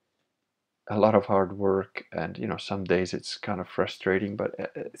a lot of hard work, and you know, some days it's kind of frustrating, but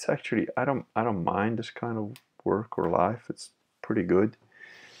it's actually I don't mind this kind of work or life. It's pretty good.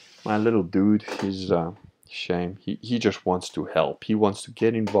 My little dude, he's shame. He just wants to help. He wants to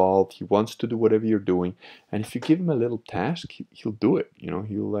get involved. He wants to do whatever you're doing. And if you give him a little task, he'll do it. You know,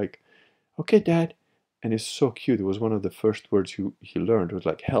 he'll like, okay, Dad. And it's so cute. It was one of the first words he learned. It was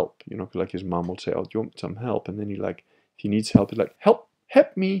like help. You know, like his mom would say, "Oh, do you want some help?" And then he like, if he needs help, he's like, "Help,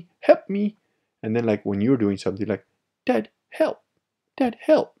 help me, help me." And then like when you're doing something, like, "Dad, help, Dad,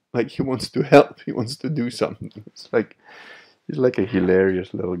 help." Like he wants to help. He wants to do something. It's like he's like a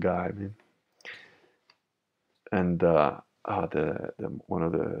hilarious little guy, man. And the one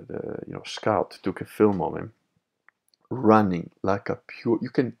of the you know, scout took a film of him running like a pure.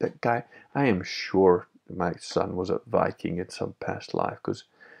 You can, that guy. I am sure my son was a Viking in some past life, because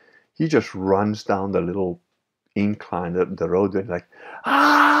he just runs down the little incline, the road, and like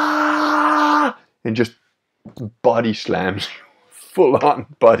ah, and just body slams you, full on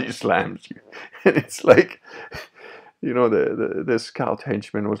body slams you, and it's like, you know, the scout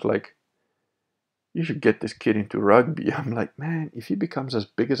henchman was like, you should get this kid into rugby. I'm like, man, if he becomes as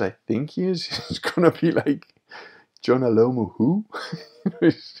big as I think he is, he's gonna be like John Alomu who?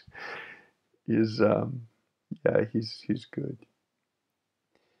 he's yeah, he's good.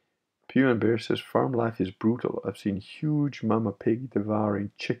 Pew and Bear says farm life is brutal. I've seen huge mama pig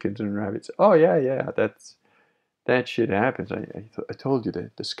devouring chickens and rabbits. Oh yeah, that shit happens. I told you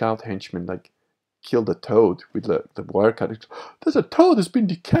that the scout henchman like killed a toad with the wire cutter. There's a toad that's been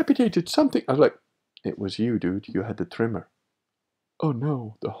decapitated. Something. I was like, it was you, dude. You had the trimmer. Oh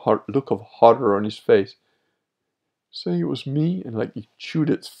no, the look of horror on his face. Saying it was me, and like he chewed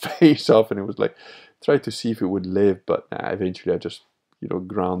its face off, and it was like, tried to see if it would live, but nah, eventually I just, you know,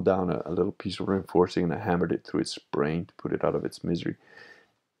 ground down a little piece of reinforcing, and I hammered it through its brain to put it out of its misery.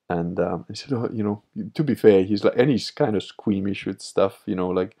 And I said, oh, you know, to be fair, he's like, and he's kind of squeamish with stuff, you know,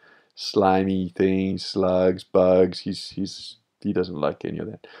 like slimy things, slugs, bugs. He doesn't like any of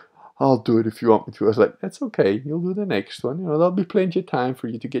that. I'll do it if you want me to. I was like, that's okay. You'll do the next one. You know, there'll be plenty of time for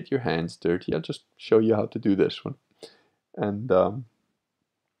you to get your hands dirty. I'll just show you how to do this one. And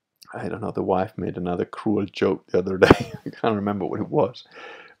I don't know, the wife made another cruel joke the other day. I can't remember what it was,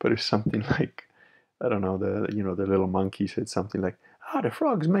 but it's something like, I don't know, the little monkey said something like, "Ah, the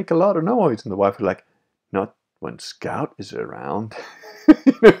frogs make a lot of noise," and the wife was like, "Not when Scout is around."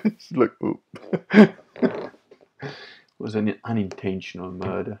 It's like, oop. It was an unintentional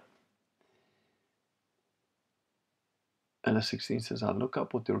murder. LS16 says, I'll look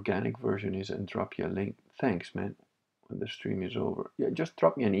up what the organic version is and drop you a link. Thanks, man. When the stream is over. Yeah, just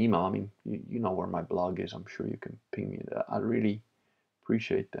drop me an email. I mean, you know where my blog is. I'm sure you can ping me that. I really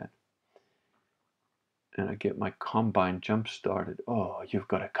appreciate that. And I get my combine jump started. Oh, you've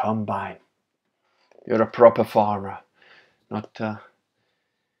got a combine. You're a proper farmer. Not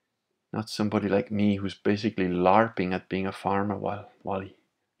somebody like me who's basically LARPing at being a farmer while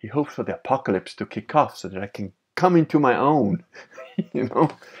he hopes for the apocalypse to kick off so that I can come into my own. You know?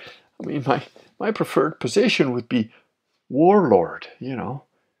 I mean, my preferred position would be warlord, you know.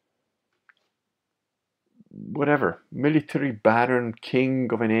 Whatever. Military baron, king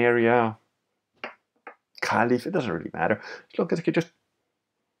of an area, caliph, it doesn't really matter. As long as I can just,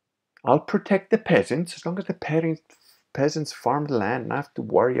 I'll protect the peasants, as long as the peasants farm the land and I have to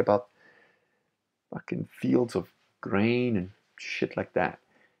worry about fucking fields of grain and shit like that.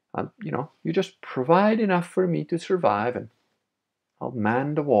 You know, you just provide enough for me to survive, and I'll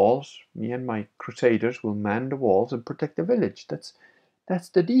man the walls. Me and my crusaders will man the walls and protect the village. That's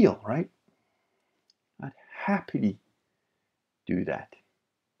the deal, right? I'd happily do that.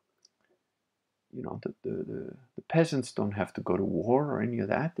 You know, the peasants don't have to go to war or any of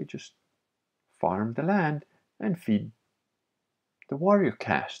that. They just farm the land and feed the warrior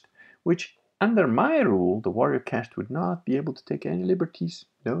caste, which under my rule, the warrior caste would not be able to take any liberties.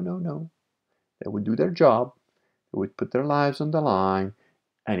 No. They would do their job. They would put their lives on the line.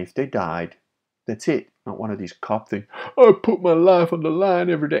 And if they died, that's it. Not one of these cop things. I put my life on the line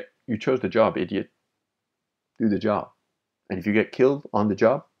every day. You chose the job, idiot. Do the job. And if you get killed on the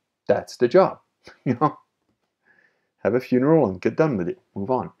job, that's the job. You know? Have a funeral and get done with it. Move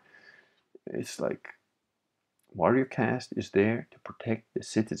on. It's like, warrior caste is there to protect the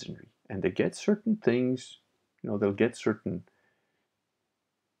citizenry. And they get certain things, you know, they'll get certain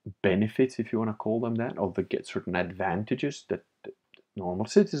benefits, if you want to call them that, or they get certain advantages that normal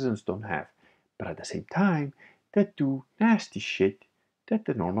citizens don't have. But at the same time, they do nasty shit that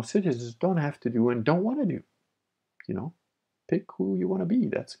the normal citizens don't have to do and don't want to do. You know, pick who you want to be.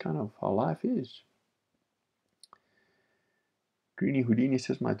 That's kind of how life is. Greeny Houdini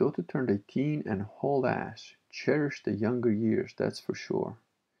says, my daughter turned 18 and hauled ass. Cherish the younger years, that's for sure.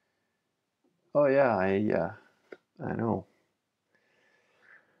 Oh yeah, I know.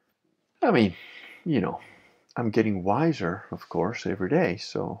 I mean, you know, I'm getting wiser, of course, every day.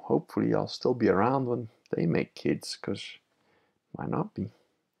 So hopefully I'll still be around when they make kids, because why not be?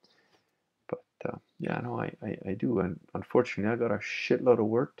 But yeah, no, I do. And unfortunately, I got a shitload of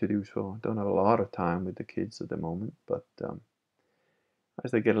work to do, so I don't have a lot of time with the kids at the moment. But as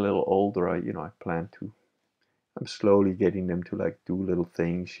they get a little older, I plan to. I'm slowly getting them to like do little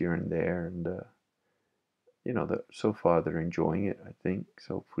things here and there, and so far they're enjoying it, I think.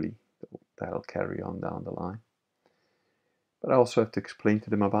 So hopefully that'll carry on down the line. But I also have to explain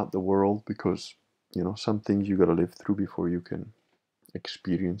to them about the world, because some things you got to live through before you can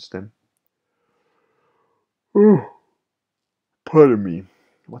experience them. Oh, pardon me.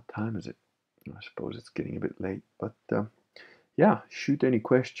 What time is it? I suppose it's getting a bit late. But yeah, shoot any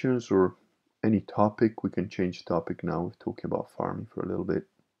questions or any topic. We can change the topic now. We're talking about farming for a little bit.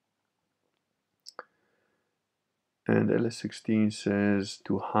 And LS16 says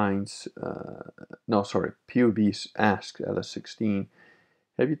to Heinz, PUB asks LS16,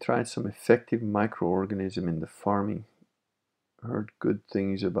 have you tried some effective microorganism in the farming? Heard good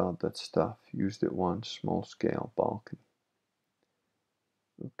things about that stuff. Used it once, small scale, balcony.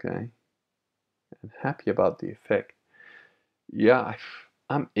 Okay. And happy about the effect. Yeah,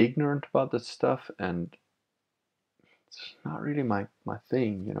 I'm ignorant about that stuff, and it's not really my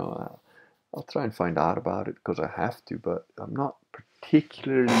thing, I'll try and find out about it because I have to, but I'm not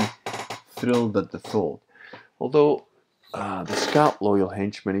particularly thrilled at the thought. Although the Scout Loyal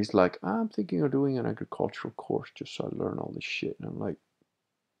Henchman, he's like, I'm thinking of doing an agricultural course just so I learn all this shit. And I'm like,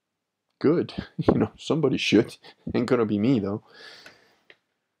 good, somebody should. Ain't gonna be me though.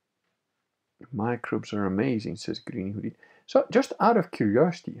 Microbes are amazing, says Greeny Hoodie. So just out of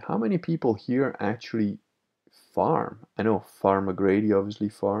curiosity, how many people here actually farm? I know Farmagrady obviously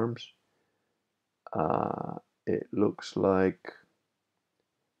farms. It looks like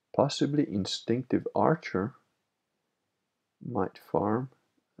possibly Instinctive Archer might farm.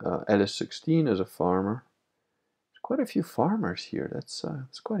 LS16 is a farmer. There's quite a few farmers here. That's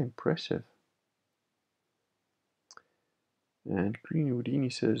quite impressive. And Green Houdini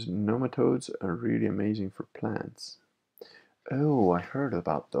says nematodes are really amazing for plants. Oh, I heard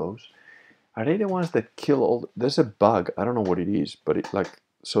about those. Are they the ones that kill all? There's a bug. I don't know what it is, but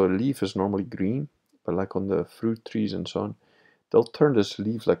so a leaf is normally green, but like on the fruit trees and so on, they'll turn this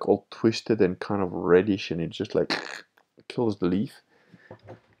leaf like all twisted and kind of reddish, and it just like kills the leaf.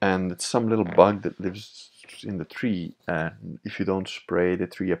 And it's some little bug that lives in the tree, and if you don't spray the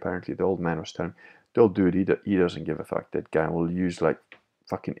tree, apparently the old man was telling me, they'll do it. He doesn't give a fuck. That guy will use like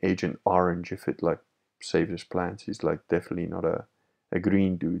fucking Agent Orange if it like saves his plants. He's like definitely not a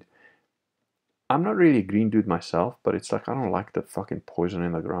green dude. I'm not really a green dude myself, but it's like I don't like the fucking poison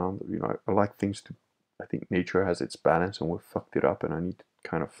in the ground. I like things to. I think nature has its balance, and we've fucked it up, and I need to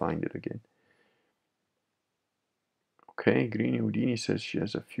kind of find it again. Okay, Greeny Houdini says she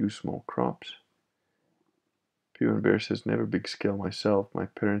has a few small crops. Pew and Bear says never big scale myself. My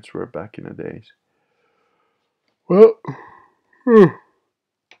parents were back in the days. Well,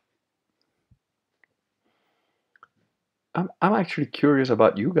 I'm actually curious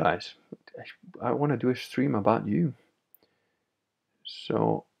about you guys. I want to do a stream about you.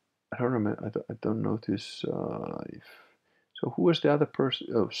 So I don't remember. I don't notice if. So who was the other person?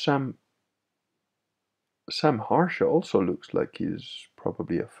 Oh, Sam Harsha also looks like he's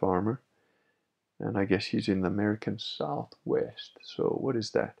probably a farmer, and I guess he's in the American Southwest. So what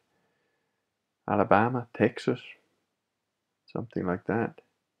is that? Alabama, Texas, something like that.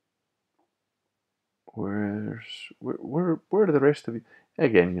 Where are the rest of you?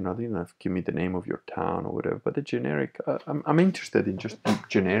 Again, you don't have to give me the name of your town or whatever, but the generic. I'm interested in just the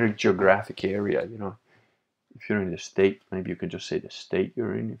generic geographic area. If you're in the state, maybe you can just say the state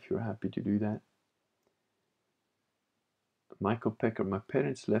you're in if you're happy to do that. Michael Pecker, my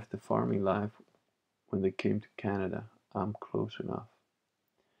parents left the farming life when they came to Canada. I'm close enough.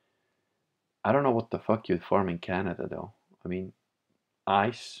 I don't know what the fuck you'd farm in Canada though. I mean,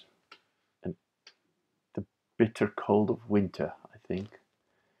 ice and the bitter cold of winter, I think.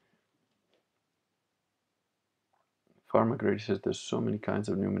 Farmer Grady says there's so many kinds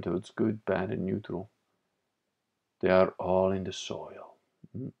of nematodes, good, bad, and neutral. They are all in the soil.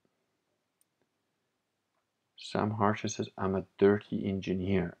 Sam Harsha says, I'm a dirty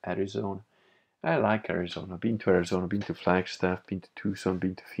engineer, Arizona. I like Arizona. I've been to Arizona, been to Flagstaff, been to Tucson,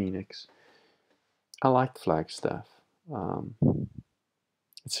 been to Phoenix. I like Flagstaff.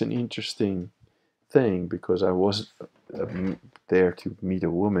 It's an interesting thing because I was there to meet a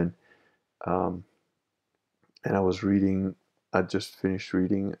woman, and I just finished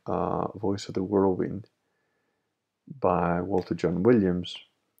reading Voice of the Whirlwind by Walter John Williams,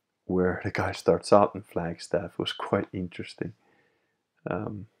 where the guy starts out in Flagstaff. It was quite interesting.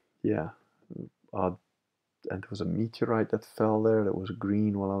 Yeah, and there was a meteorite that fell there that was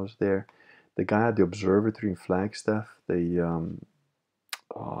green while I was there. The guy at the observatory in Flagstaff, the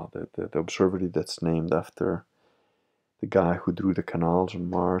observatory that's named after the guy who drew the canals on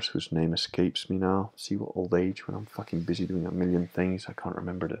Mars, whose name escapes me now. See what old age when I'm fucking busy doing a million things. I can't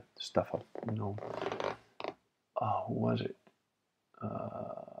remember the stuff I know. Oh, who was it?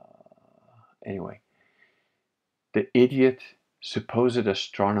 Anyway, the idiot supposed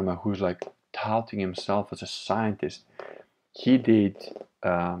astronomer who's like touting himself as a scientist, he did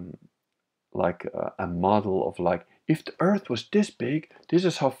like a model of like, if the Earth was this big, this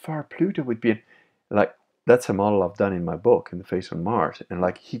is how far Pluto would be. Like, that's a model I've done in my book, In the Face on Mars, and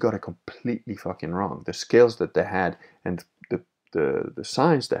like he got it completely fucking wrong. The scales that they had and the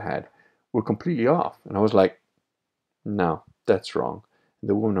science they had were completely off, and I was like, no, that's wrong. And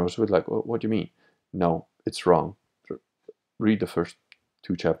the woman I was with like, well, what do you mean? No, it's wrong. Read the first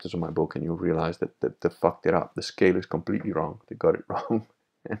 2 chapters of my book and you'll realize that they fucked it up. The scale is completely wrong. They got it wrong.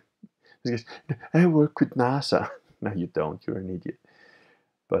 He goes, I work with NASA. No, you don't. You're an idiot.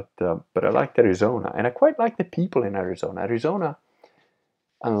 But I liked Arizona, and I quite like the people in Arizona. Arizona,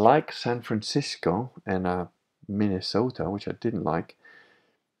 unlike San Francisco and Minnesota, which I didn't like,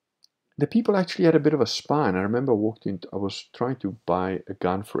 the people actually had a bit of a spine. I remember I was trying to buy a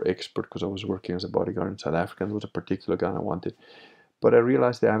gun for export because I was working as a bodyguard in South Africa. There was a particular gun I wanted. But I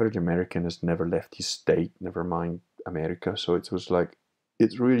realized the average American has never left his state, never mind America. So it was like,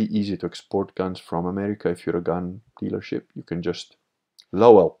 it's really easy to export guns from America. If you're a gun dealership, you can just...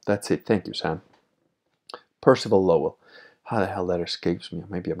 Lowell, that's it. Thank you, Sam. Percival Lowell. How the hell that escapes me?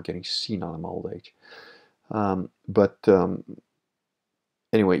 Maybe I'm getting senile in my old age.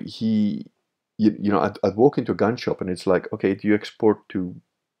 Anyway, I'd walk into a gun shop and it's like, okay, do you export to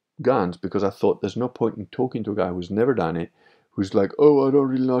guns? Because I thought there's no point in talking to a guy who's never done it, who's like, oh, I don't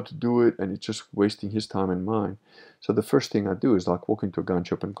really know how to do it, and it's just wasting his time and mine. So the first thing I do is like walk into a gun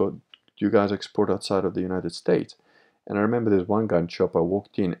shop and go, do you guys export outside of the United States? And I remember there's one gun shop I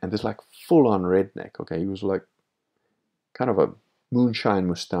walked in, and there's like full-on redneck, okay? He was like kind of a moonshine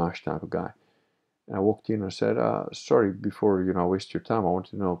mustache type of guy. And I walked in and I said, sorry, before I waste your time, I want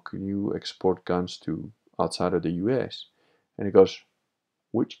to know, can you export guns to outside of the US? And he goes,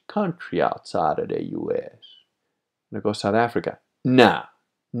 which country outside of the US? And I go, South Africa. Nah,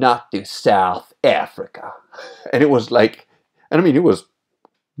 not to South Africa. And it was like, and I mean, it was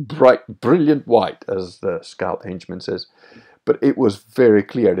bright, brilliant white, as the scout henchman says. But it was very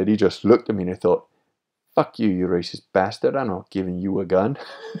clear that he just looked at me and he thought, fuck you, you racist bastard, I'm not giving you a gun.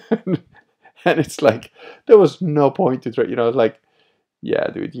 And it's like, there was no point to try, I was like, yeah,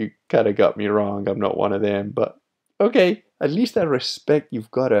 dude, you kind of got me wrong, I'm not one of them, but okay, at least I respect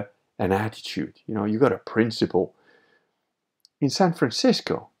you've got an attitude, you got a principle. In San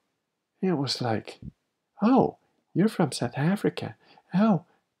Francisco, it was like, oh, you're from South Africa, oh,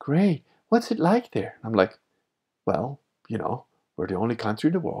 great, what's it like there? I'm like, well, we're the only country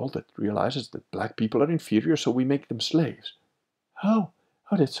in the world that realizes that black people are inferior, so we make them slaves. Oh,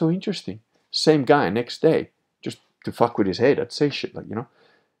 that's so interesting. Same guy next day, just to fuck with his head, I'd say shit like,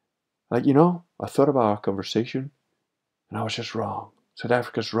 I thought about our conversation and I was just wrong. South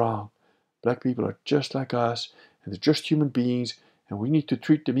Africa's wrong. Black people are just like us and they're just human beings and we need to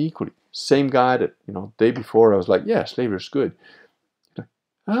treat them equally. Same guy that, day before I was like, yeah, slavery's good. Like,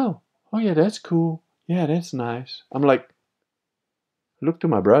 oh yeah, that's cool. Yeah, that's nice. I'm like, look to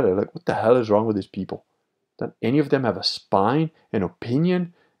my brother, like, what the hell is wrong with these people? Don't any of them have a spine, an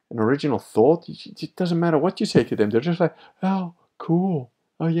opinion, an original thought? It doesn't matter what you say to them. They're just like, oh, cool.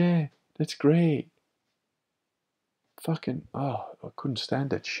 Oh, yeah, that's great. Fucking, I couldn't stand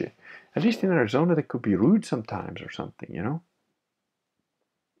that shit. At least in Arizona, they could be rude sometimes or something,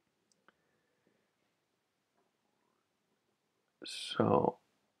 So,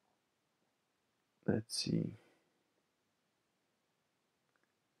 let's see.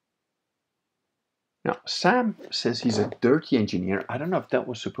 Now, Sam says he's a dirty engineer. I don't know if that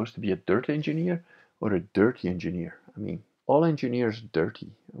was supposed to be a dirt engineer or a dirty engineer. I mean, all engineers are dirty.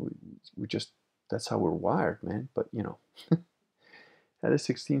 We just, that's how we're wired, man. But, Alice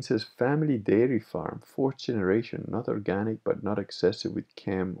 16 says, family dairy farm, 4th generation, not organic, but not excessive with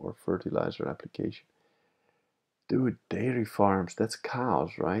chem or fertilizer application. Dude, dairy farms, that's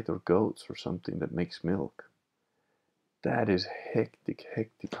cows, right? Or goats or something that makes milk. That is hectic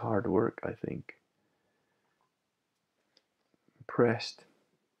hard work, I think. impressed.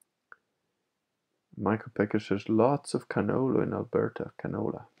 Michael Pecker says lots of canola in Alberta.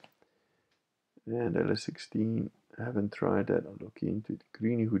 Canola. And LS16, I haven't tried that. I'll look into it.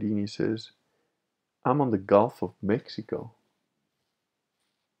 Greeny Houdini says, I'm on the Gulf of Mexico.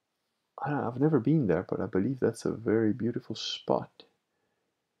 I've never been there, but I believe that's a very beautiful spot.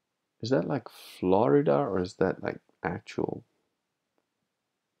 Is that like Florida, or is that like actual?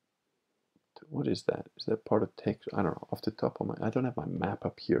 What is that? Is that part of Texas? I don't know. Off the top of my, I don't have my map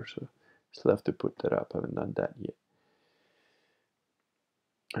up here, so still have to put that up. I haven't done that yet.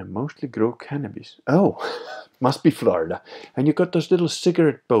 I mostly grow cannabis. Oh, must be Florida. And you got those little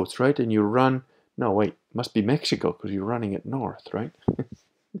cigarette boats, right? And you run. No, wait, must be Mexico because you're running it north, right?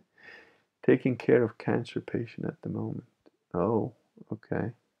 Taking care of cancer patient at the moment. Oh,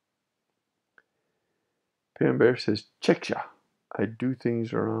 okay. Pierre Bear says, Checksha. I do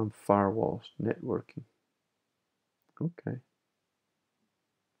things around firewalls, networking. Okay.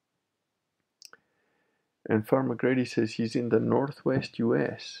 And Farmer Grady says he's in the northwest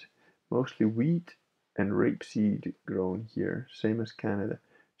US. Mostly wheat and rapeseed grown here, same as Canada.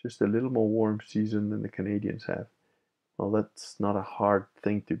 Just a little more warm season than the Canadians have. Well, that's not a hard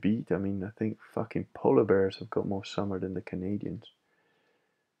thing to beat. I mean, I think fucking polar bears have got more summer than the Canadians.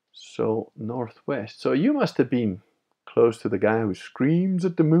 So, northwest. So you must have been close to the guy who screams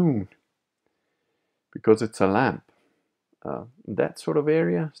at the moon. Because it's a lamp. That sort of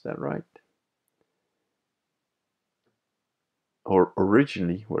area, is that right? Or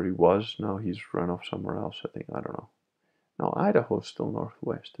originally where he was, now he's run off somewhere else, I think. I don't know. No, Idaho's still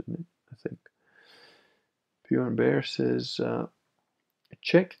northwest, isn't it? I think. Pure and Bear says,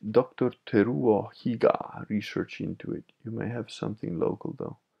 check Dr. Teruo Higa, research into it. You may have something local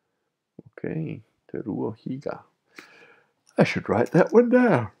though. Okay, Teruo Higa. I should write that one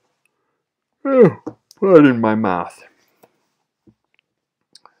down. Oh, put it in my mouth.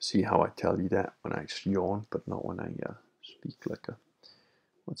 See how I tell you that when I yawn, but not when I speak like a...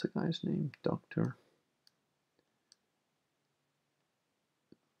 What's the guy's name? Dr.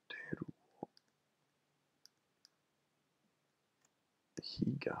 Teruo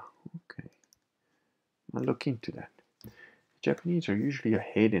Higa. Okay. I'll look into that. Japanese are usually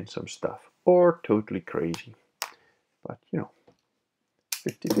ahead in some stuff, or totally crazy. But, you know,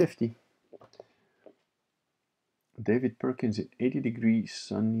 50-50. David Perkins at 80 degrees,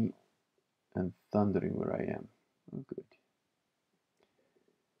 sunny and thundering where I am. Oh, good.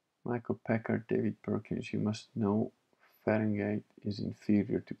 Michael Packard, David Perkins, you must know Fahrenheit is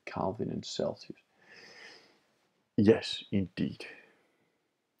inferior to Kelvin and Celsius. Yes, indeed.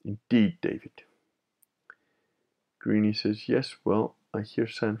 Indeed, David. Greeny says, yes, well, I hear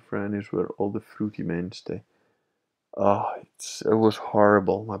San Fran is where all the fruity men stay. Oh, it was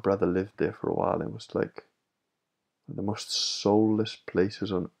horrible. My brother lived there for a while. It was like the most soulless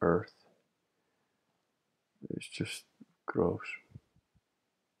places on earth. It's just gross.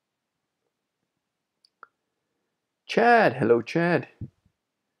 Chad, hello Chad.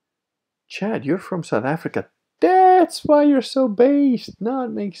 Chad, you're from South Africa. That's why you're so based. No,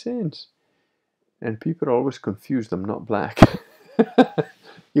 it makes sense. And people are always confused. I'm not black.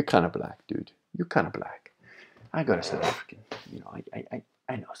 You're kind of black, dude. You're kind of black. I got a South African. You know,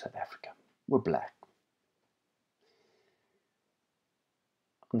 I know South Africa. We're black.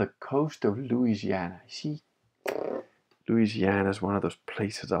 On the coast of Louisiana. See, Louisiana is one of those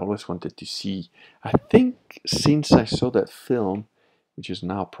places I always wanted to see. I think since I saw that film, which is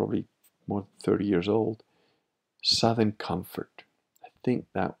now probably more than 30 years old, Southern Comfort. I think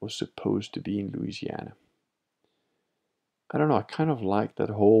that was supposed to be in Louisiana. I don't know, I kind of like that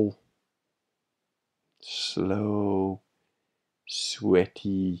whole slow,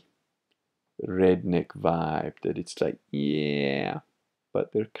 sweaty, redneck vibe that it's like, yeah,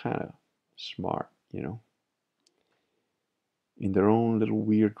 but they're kind of smart, you know. In their own little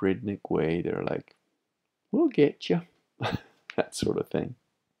weird redneck way, they're like, we'll get you. That sort of thing.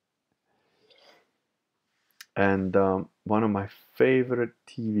 And one of my favorite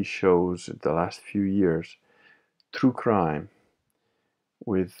TV shows in the last few years, True Crime,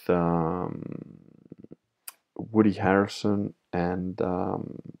 with Woody Harrelson and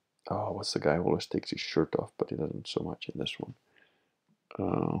what's the guy who always takes his shirt off, but he doesn't so much in this one.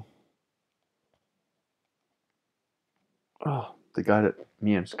 The guy that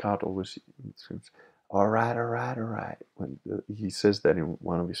me and Scott always says, all right. When he says that in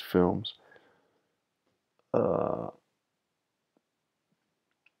one of his films. I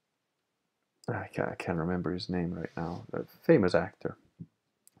can't remember his name right now. A famous actor.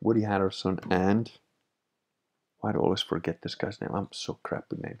 Woody Harrelson and... Why do I always forget this guy's name? I'm so crap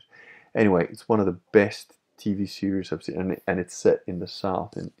with names. Anyway, it's one of the best TV series I've seen, and it's set in the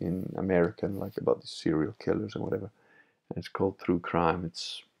South, in America, and like about these serial killers and whatever. And it's called True Crime.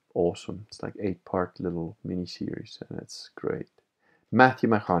 It's awesome. It's like 8-part little mini series, and it's great. Matthew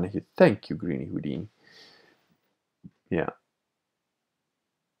McConaughey, thank you, Greeny Houdini. Yeah.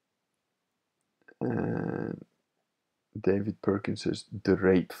 And David Perkins says the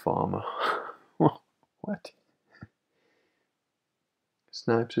rape farmer. What?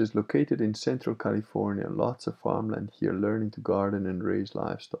 Snipes is located in Central California. Lots of farmland here, learning to garden and raise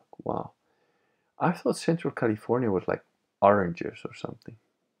livestock. Wow. I thought Central California was like oranges or something.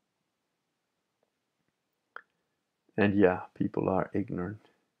 And yeah, people are ignorant.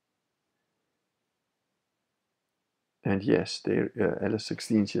 And yes,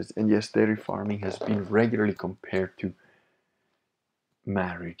 LS16 says, and yes, dairy farming has been regularly compared to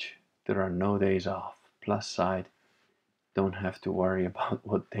marriage. There are no days off. Plus side, don't have to worry about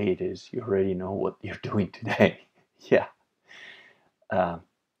what day it is. You already know what you're doing today. Yeah.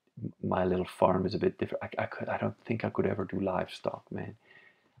 My little farm is a bit different. I don't think I could ever do livestock, man.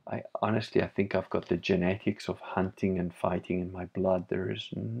 I think I've got the genetics of hunting and fighting in my blood. There is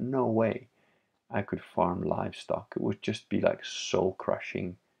no way I could farm livestock. It would just be like soul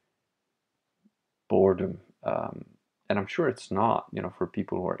crushing boredom. And I'm sure it's not, for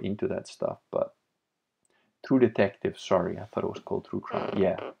people who are into that stuff, but True Detective, sorry, I thought it was called True Crime.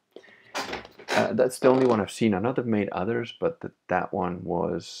 Yeah. That's the only one I've seen. I know they've made others, but that one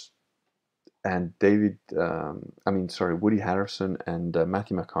was, and Woody Harrelson and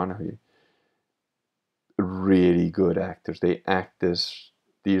Matthew McConaughey, really good actors. They act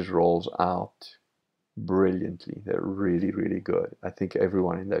these roles out brilliantly. They're really, really good. I think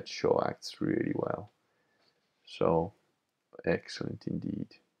everyone in that show acts really well. So, excellent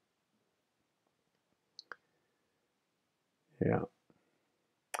indeed. Yeah.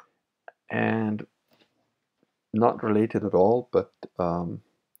 And not related at all, but a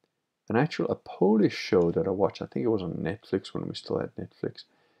Polish show that I watched, I think it was on Netflix when we still had Netflix,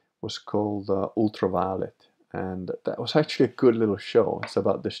 was called Ultraviolet. And that was actually a good little show. It's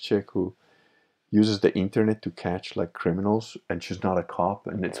about this chick who uses the internet to catch like criminals, and she's not a cop,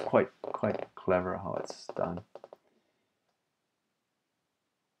 and it's quite clever how it's done.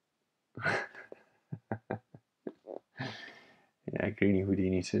 Yeah, Greeny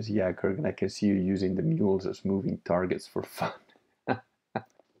Houdini says, yeah, Kurgan, I can see you using the mules as moving targets for fun.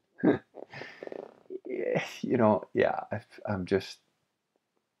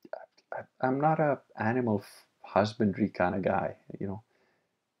 I'm not a animal husbandry kind of guy,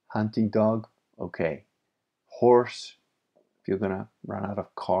 Hunting dog, okay. Horse, if you're gonna run out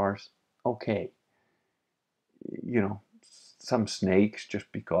of cars, okay. Some snakes,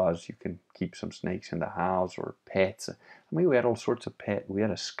 just because you can keep some snakes in the house, or pets. I mean, we had all sorts of pets. We had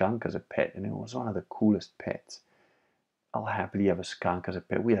a skunk as a pet, and it was one of the coolest pets. I'll happily have a skunk as a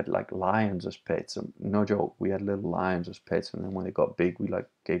pet. We had like lions as pets. No joke, we had little lions as pets, and then when they got big, we like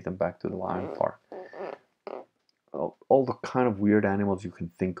gave them back to the lion park. All the kind of weird animals you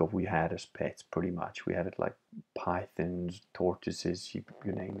can think of, we had as pets, pretty much. We had it like pythons, tortoises, you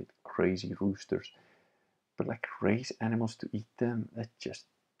name it, crazy roosters. But like raise animals to eat them, I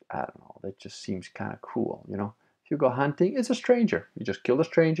don't know, that just seems kind of cruel, If you go hunting, it's a stranger. You just kill the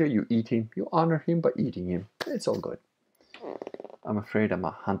stranger, you eat him, you honor him by eating him. It's all good. I'm afraid I'm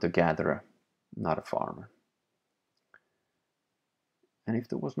a hunter-gatherer, not a farmer. And if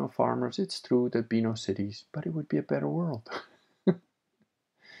there was no farmers, it's true there'd be no cities, but it would be a better world.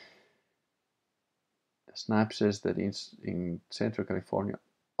 Snipe says that in Central California,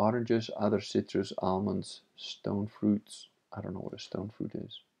 oranges, other citrus, almonds, stone fruits. I don't know what a stone fruit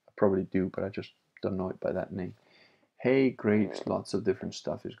is. I probably do, but I just don't know it by that name. Hay, grapes, lots of different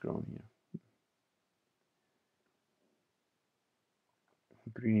stuff is grown here.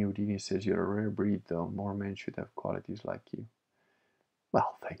 Greeny Houdini says, you're a rare breed, though. More men should have qualities like you.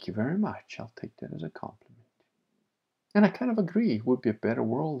 Well, thank you very much. I'll take that as a compliment. And I kind of agree. It would be a better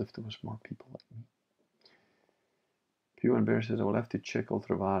world if there was more people like me. Pew and Bear says, I will have to check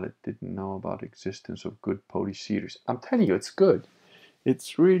Ultraviolet. Didn't know about existence of good Polish series. I'm telling you, it's good.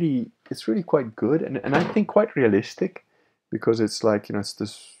 It's really quite good, and I think quite realistic, because it's like, it's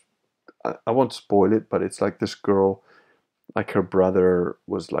this, I won't spoil it, but it's like this girl, like her brother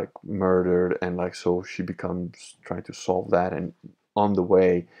was like murdered, and like, so she becomes trying to solve that, and on the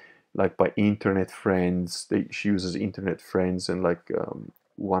way, like by internet friends, she uses internet friends, and like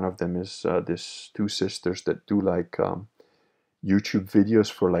one of them is this two sisters that do like YouTube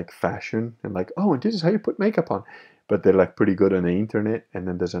videos for like fashion, and like, oh, and this is how you put makeup on, but they're like pretty good on the internet. And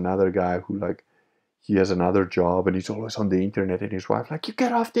then there's another guy who like he has another job and he's always on the internet, and his wife like, you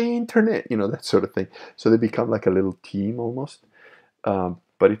get off the internet, you know, that sort of thing. So they become like a little team almost.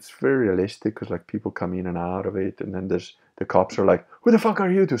 But it's very realistic because like people come in and out of it, and then there's the cops are like, who the fuck are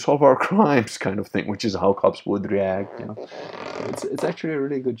you to solve our crimes, kind of thing, which is how cops would react, you know. It's actually a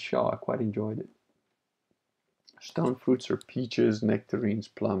really good show. I quite enjoyed it. Stone fruits are peaches, nectarines,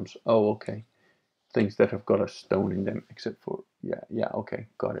 plums. Oh, okay. Things that have got a stone in them, except for yeah, okay,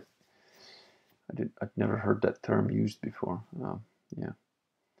 got it. I'd never heard that term used before. Yeah.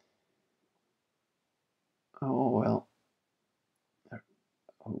 Oh well.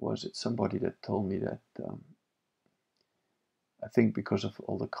 Was it somebody that told me that? I think because of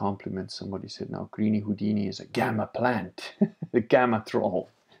all the compliments, somebody said now Greenie Houdini is a gamma plant, a gamma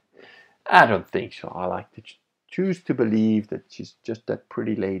troll. I don't think so. I like to choose to believe that she's just that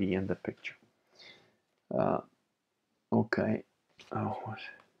pretty lady in the picture. Okay. Oh, what?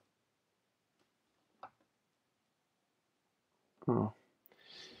 Oh.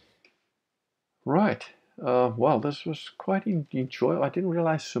 Right. Well, this was quite enjoyable. I didn't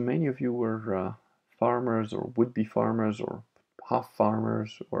realize so many of you were farmers or would-be farmers or half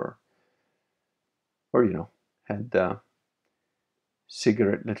farmers or you know, had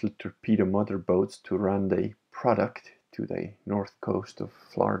cigarette little torpedo motorboats to run the product to the north coast of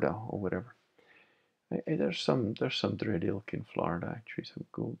Florida or whatever. There's some dread ilk in Florida, actually, some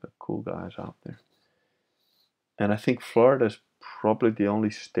cool guys out there. And I think Florida is probably the only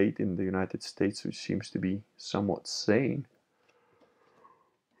state in the United States which seems to be somewhat sane.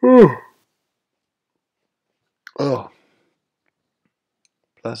 Oh.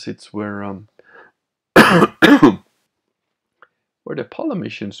 Plus, it's where where the Apollo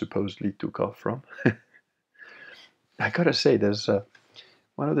mission supposedly took off from. I gotta say, there's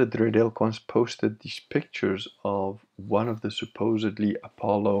one of the dread ilk ones posted these pictures of one of the supposedly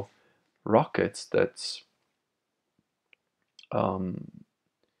Apollo rockets that's I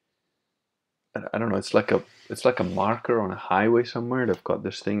don't know, it's like a marker on a highway somewhere. They've got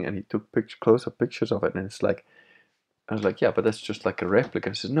this thing, and he took close-up pictures of it, and it's like, I was like, yeah, but that's just like a replica.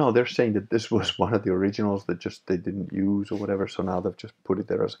 I said, no, they're saying that this was one of the originals that just they didn't use or whatever, so now they've just put it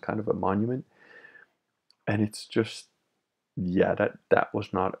there as a kind of a monument. And it's just, yeah, that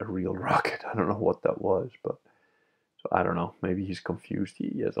was not a real rocket. I don't know what that was, but so I don't know. Maybe he's confused.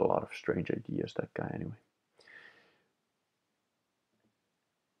 He has a lot of strange ideas, that guy, anyway.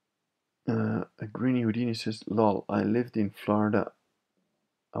 Greenie Houdini says, lol, I lived in Florida.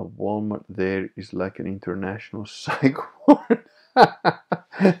 A Walmart there is like an international psych ward.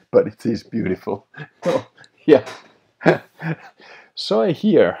 But it is beautiful. Oh, yeah. So I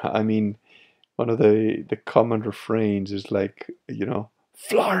hear. I mean, one of the common refrains is like, you know,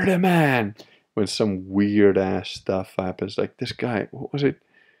 Florida man, when some weird ass stuff happens. Like this guy, what was it?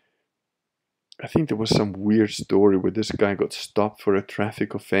 I think there was some weird story where this guy got stopped for a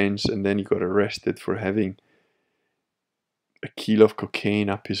traffic offense, and then he got arrested for having a kilo of cocaine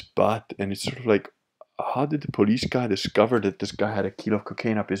up his butt. And it's sort of like, how did the police guy discover that this guy had a kilo of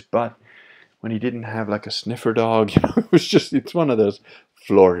cocaine up his butt when he didn't have like a sniffer dog? You know, it's one of those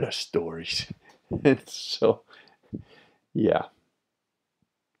Florida stories. And so, yeah.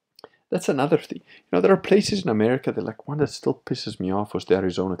 That's another thing. You know, there are places in America that, like, one that still pisses me off was the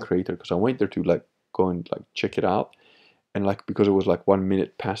Arizona crater, because I went there to like go and like check it out, and like because it was like 1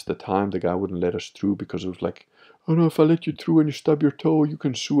 minute past the time, the guy wouldn't let us through because it was like, oh no, if I let you through and you stub your toe, you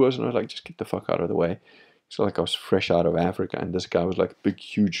can sue us. And I was like, just get the fuck out of the way. So like I was fresh out of Africa, and this guy was like big,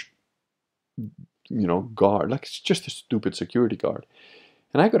 huge, you know, guard. Like it's just a stupid security guard.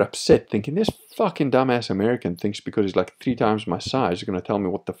 And I got upset thinking, this fucking dumbass American thinks because he's like 3 times my size, he's going to tell me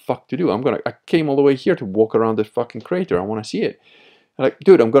what the fuck to do. I came all the way here to walk around this fucking crater. I want to see it. I'm like,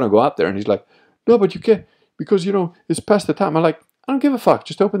 dude, I'm going to go out there. And he's like, no, but you can't, because, you know, it's past the time. I'm like, I don't give a fuck.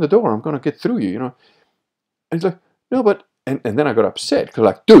 Just open the door. I'm going to get through you, you know. And he's like, no, but, and then I got upset because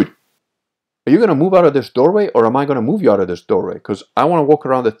like, dude, are you going to move out of this doorway, or am I going to move you out of this doorway? Because I want to walk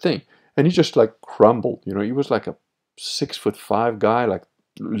around the thing. And he just like crumbled, you know. He was like a 6'5" guy, like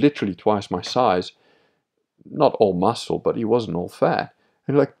literally twice my size, not all muscle, but he wasn't all fat.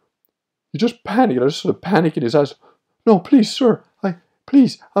 And like, he just panicked. I just sort of panic in his eyes. No, please, sir,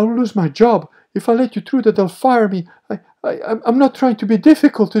 please, I'll lose my job. If I let you through that, they'll fire me. I'm not trying to be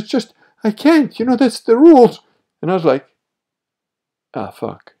difficult. It's just, I can't, you know, that's the rules. And I was like, ah,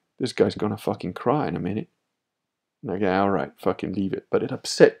 fuck, this guy's gonna fucking cry in a minute. Like, yeah, all right, fucking leave it. But it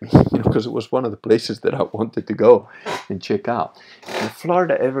upset me, you know, because it was one of the places that I wanted to go and check out. And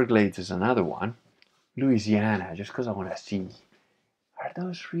Florida Everglades is another one. Louisiana, just because I want to see. Are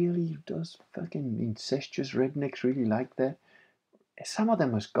those fucking incestuous rednecks really like that? Some of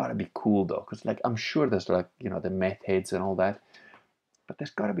them has got to be cool though, because like I'm sure there's like, you know, the meth heads and all that, but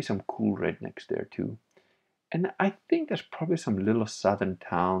there's got to be some cool rednecks there too. And I think there's probably some little southern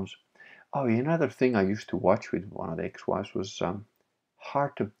towns. Oh, another thing I used to watch with one of the ex-wives was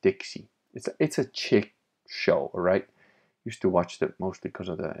Heart of Dixie. It's a chick show, right? Used to watch that mostly because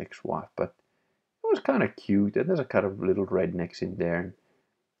of the ex-wife, but it was kind of cute. And there's a kind of little rednecks in there,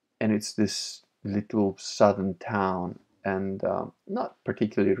 and it's this little southern town, and not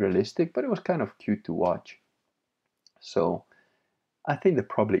particularly realistic, but it was kind of cute to watch. So I think there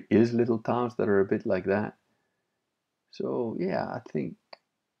probably is little towns that are a bit like that. So yeah, I think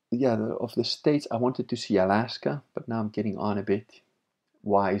yeah, of the states, I wanted to see Alaska, but now I'm getting on a bit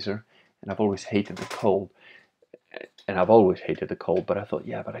wiser, and I've always hated the cold, and I've always hated the cold. But I thought,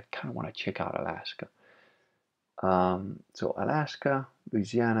 yeah, but I kind of want to check out Alaska. So Alaska,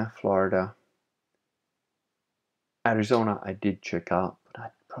 Louisiana, Florida, Arizona, I did check out, but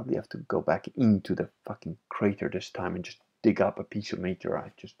I'd probably have to go back into the fucking crater this time and just dig up a piece of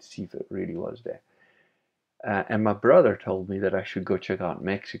meteorite just to see if it really was there. And my brother told me that I should go check out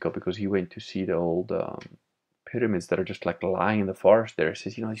Mexico because he went to see the old pyramids that are just like lying in the forest there. He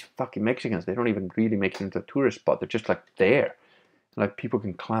says, you know, these fucking Mexicans, they don't even really make it into a tourist spot. They're just like there. Like people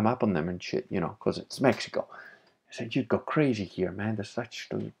can climb up on them and shit, you know, because it's Mexico. I said, you'd go crazy here, man. There's such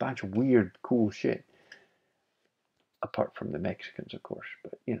a bunch of weird, cool shit. Apart from the Mexicans, of course,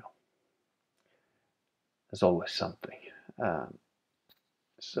 but you know, there's always something.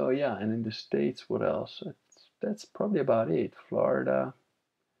 So yeah, and in the States, what else? That's probably about it. Florida,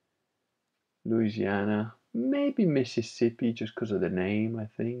 Louisiana, maybe Mississippi, just because of the name, I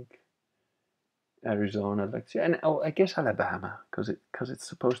think. Arizona, like, and oh, I guess Alabama, because it's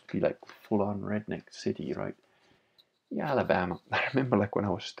supposed to be like full-on redneck city, right? Yeah, Alabama. I remember like when I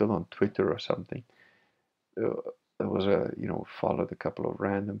was still on Twitter or something, there was a, you know, followed a couple of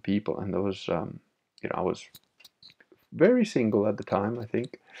random people, and there was you know, I was very single at the time, I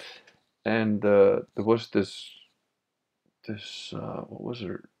think, and there was this what was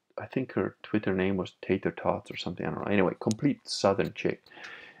her? I think her Twitter name was Tater Tots or something. I don't know. Anyway, complete Southern chick,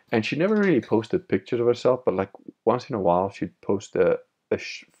 and she never really posted pictures of herself, but like once in a while she'd post a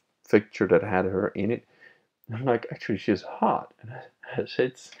picture that had her in it. And I'm like, actually, she's hot, and I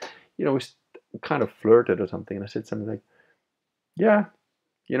said, you know, we kind of flirted or something, and I said something like, yeah,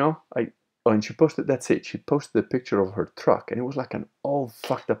 you know, oh, and she posted, that's it, she posted a picture of her truck, and it was like an all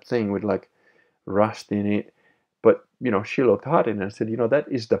fucked up thing with like rust in it, but you know, she looked hot in it. I said, you know,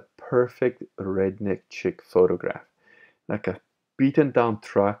 that is the perfect redneck chick photograph, like a beaten down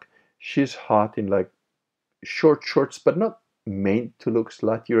truck. She's hot in like short shorts, but not meant to look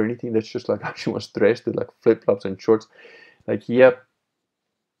slutty or anything. That's just like how she was dressed in like flip-flops and shorts. Like, yep,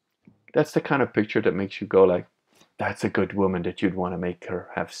 that's the kind of picture that makes you go like, that's a good woman that you'd want to make her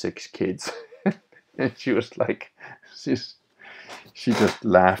have 6 kids. And she was like, she just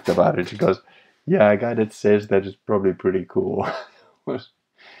laughed about it. She goes, yeah, a guy that says that is probably pretty cool. You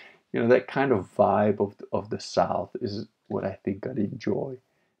know, that kind of vibe of the South is what I think I'd enjoy.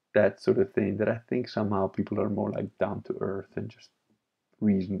 That sort of thing, that I think somehow people are more like down to earth and just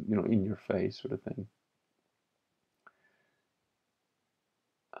reason, you know, in your face sort of thing.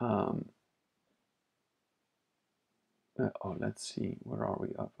 Um, oh, let's see, where are we?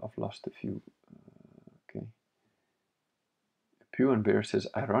 I've lost a few. Okay. Pew and Bear says,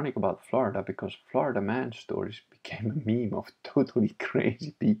 ironic about Florida because Florida man stories became a meme of totally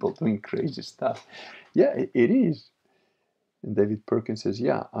crazy people doing crazy stuff. Yeah, it is. And David Perkins says,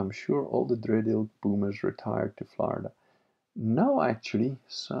 yeah, I'm sure all the dreaded boomers retired to Florida. No, actually,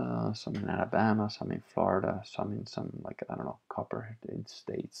 so, some in Alabama, some in Florida, some in some, like, I don't know, Copperhead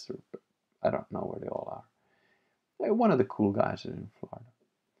states, or I don't know where they all are. One of the cool guys is in Florida.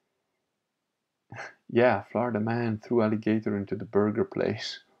 Yeah, Florida man threw alligator into the burger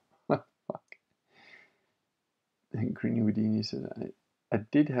place. What the fuck? And Greeny Houdini says, I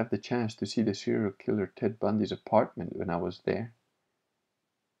did have the chance to see the serial killer Ted Bundy's apartment when I was there.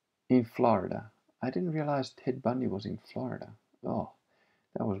 In Florida. I didn't realize Ted Bundy was in Florida. Oh,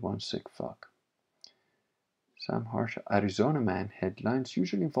 that was one sick fuck. Sam Harsh, Arizona man headlines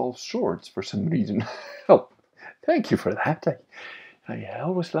usually involve swords for some reason. Oh, thank you for that. I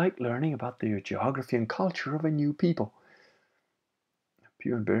always like learning about the geography and culture of a new people.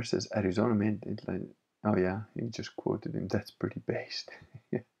 Pew and Bear says Arizona man headline. Oh yeah, he just quoted him. That's pretty based.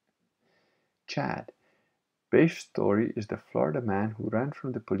 Chad. Base story is the Florida man who ran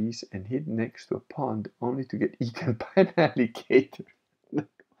from the police and hid next to a pond only to get eaten by an alligator.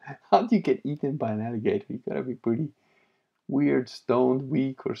 How do you get eaten by an alligator? You gotta be pretty weird, stoned,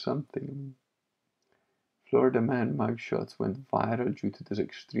 weak, or something. Florida man mugshots went viral due to this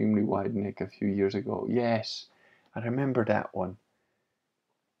extremely wide neck a few years ago. Yes, I remember that one.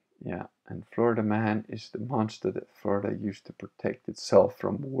 Yeah, and Florida man is the monster that Florida used to protect itself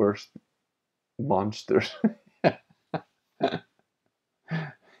from worse monsters.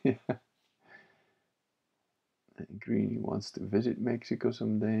 Yeah. Greeny wants to visit Mexico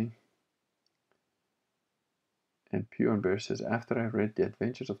someday. And Pure Bear says, after I read The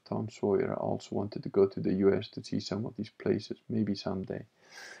Adventures of Tom Sawyer, I also wanted to go to the US to see some of these places, maybe someday.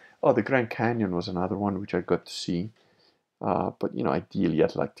 Oh, the Grand Canyon was another one which I got to see. But you know, ideally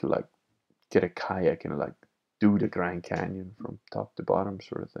I'd like to like get a kayak and like do the Grand Canyon from top to bottom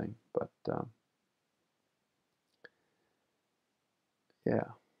sort of thing. But yeah,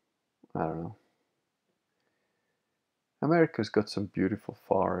 I don't know. America's got some beautiful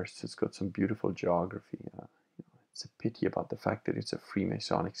forests. It's got some beautiful geography. It's a pity about the fact that it's a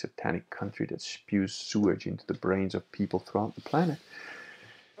Freemasonic satanic country that spews sewage into the brains of people throughout the planet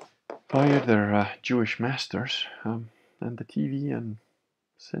via their Jewish masters and the TV and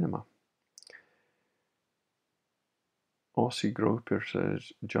cinema. Aussie Groper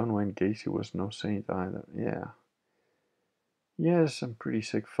says John Wayne Gacy was no saint either. Yeah. Yes, some pretty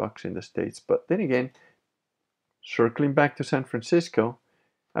sick fucks in the States. But then again, circling back to San Francisco,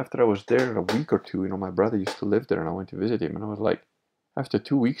 after I was there a week or two, you know, my brother used to live there and I went to visit him. And I was like, after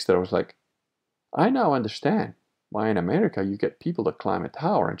 2 weeks there, I was like, I now understand why in America you get people that climb a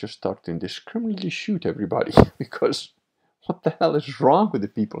tower and just start to indiscriminately shoot everybody. Because what the hell is wrong with the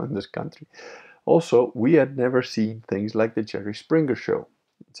people in this country? Also, we had never seen things like the Jerry Springer show.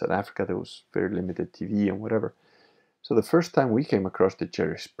 In South Africa, there was very limited TV and whatever. So the first time we came across the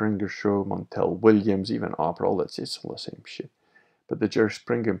Jerry Springer show, Montel Williams, even Oprah, all that, it's all the same shit. But the Jerry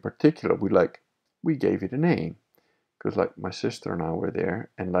Springer in particular, we gave it a name. Because like my sister and I were there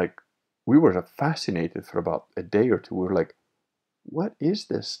and like we were fascinated for about a day or two. We were like, what is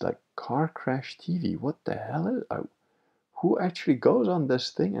this? Like car crash TV? What the hell is who actually goes on this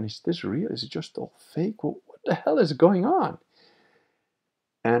thing? And is this real? Is it just all fake? What the hell is going on?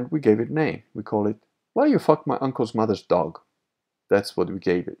 And we gave it a name. We call it, Why You Fuck My Uncle's Mother's Dog. That's what we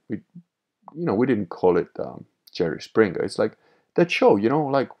gave it. We didn't call it Jerry Springer. It's like that show,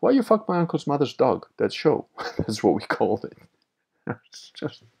 like Why You Fuck My Uncle's Mother's Dog. That show. That's what we called it. It's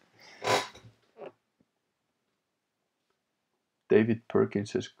just. David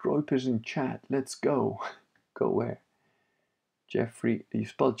Perkins says, Groyper's in chat. Let's go. Go where? Jeffrey, you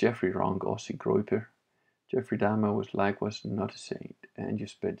spelled Jeffrey wrong, Aussie Groyper. Jeffrey Dahmer was likewise not a saint. And you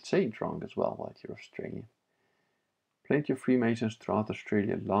spelled saint wrong as well, while you're Australian. Plenty of Freemasons throughout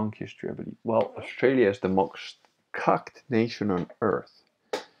Australia, long history, I believe. Well, Australia is the most cucked nation on earth.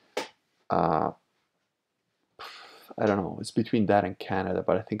 I don't know, it's between that and Canada,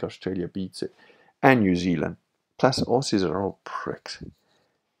 but I think Australia beats it. And New Zealand. Plus, Aussies are all pricks.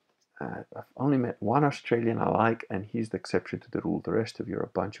 I've only met one Australian I like, and he's the exception to the rule. The rest of you are a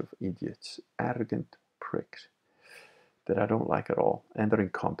bunch of idiots, arrogant pricks that I don't like at all, and they're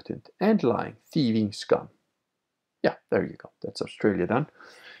incompetent and lying, thieving scum. Yeah, there you go. That's Australia done.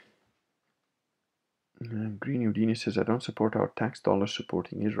 Green Houdini says, I don't support our tax dollars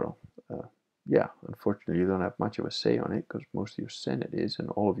supporting Israel. Yeah, unfortunately, you don't have much of a say on it because most of your Senate is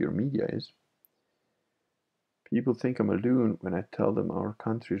and all of your media is. People think I'm a loon when I tell them our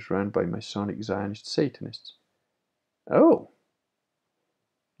country is run by Masonic Zionist Satanists. Oh,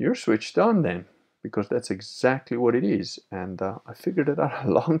 you're switched on then, because that's exactly what it is. And I figured it out a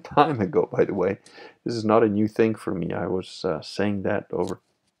long time ago, by the way. This is not a new thing for me. I was saying that over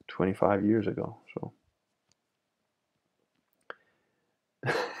 25 years ago. So,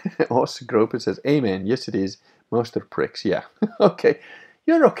 Aussie Groper says, Amen. Yes, it is. Most are pricks. Yeah. Okay.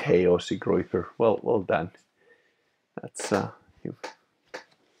 You're okay, Aussie Groper. Well done. That's you've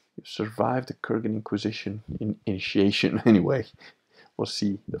survived the Kurgan Inquisition initiation anyway. We'll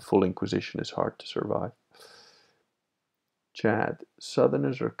see. The full Inquisition is hard to survive. Chad,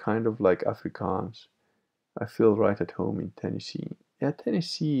 Southerners are kind of like Afrikaans. I feel right at home in Tennessee. Yeah,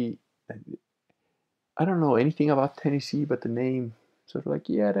 Tennessee. I don't know anything about Tennessee, but the name sort of like,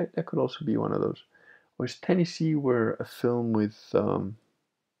 yeah, that could also be one of those. Or is Tennessee where a film with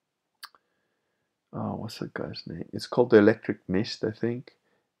what's that guy's name? It's called The Electric Mist, I think.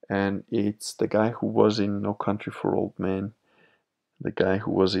 And it's the guy who was in No Country for Old Men. The guy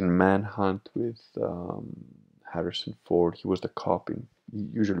who was in Manhunt with Harrison Ford. He was the cop he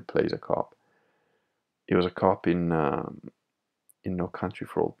usually plays a cop. He was a cop in No Country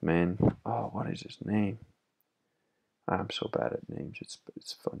for Old Men. Oh, what is his name? I'm so bad at names. It's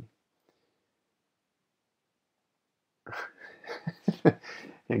funny.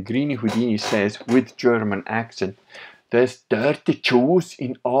 And Greenie Houdini says, with German accent, there's dirty Jews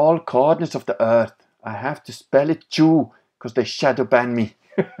in all corners of the earth. I have to spell it Jew, because they shadow ban me.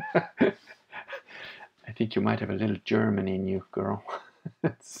 I think you might have a little German in you, girl.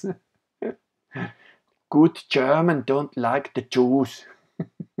 Good German don't like the Jews.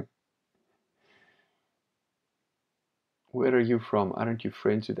 Where are you from? Aren't you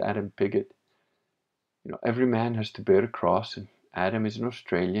friends with Adam Piggott? You know, every man has to bear a cross, and Adam is an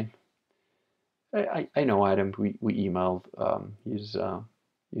Australian. I know Adam. We emailed.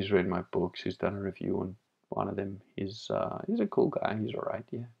 He's read my books. He's done a review on one of them. He's a cool guy. He's all right,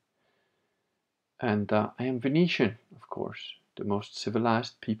 yeah. And I am Venetian, of course, the most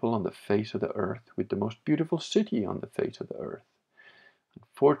civilized people on the face of the earth, with the most beautiful city on the face of the earth.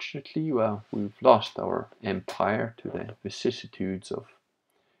 Unfortunately, well, we've lost our empire to the vicissitudes of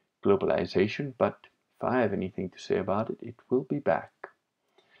globalization, but if I have anything to say about it, it will be back.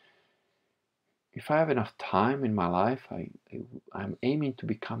 If I have enough time in my life, I'm aiming to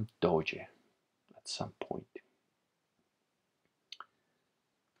become Doge at some point.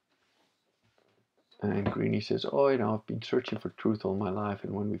 And Greenie says, oh, you know, I've been searching for truth all my life,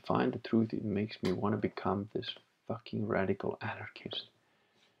 and when we find the truth, it makes me want to become this fucking radical anarchist.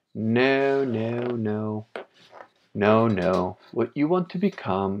 No, no, no. No, no. What you want to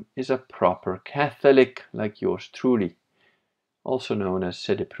become is a proper Catholic, like yours truly, also known as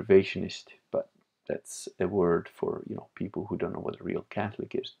sedeprivationist, but that's a word for, you know, people who don't know what a real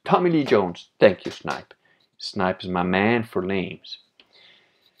Catholic is. Tommy Lee Jones, thank you, Snipe. Snipe is my man for names.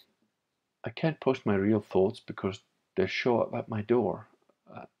 I can't post my real thoughts because they show up at my door.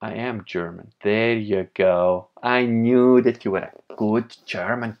 I am German. There you go. I knew that you were a good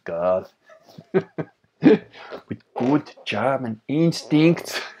German girl. With good German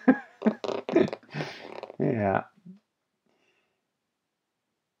instincts. Yeah.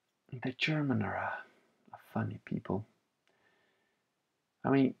 The German are a funny people. I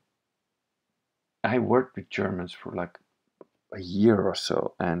mean, I worked with Germans for like a year or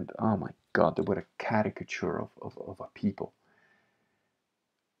so, and oh my God, they were a caricature of a people.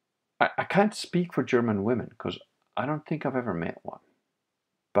 I can't speak for German women because I don't think I've ever met one.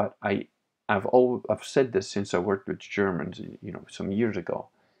 But I've said this since I worked with Germans, you know, some years ago,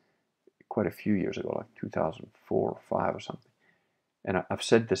 quite a few years ago, like 2004 or 5 or something. And I've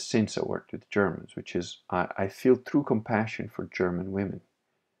said this since I worked with Germans, which is I feel true compassion for German women,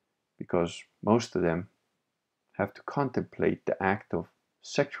 because most of them have to contemplate the act of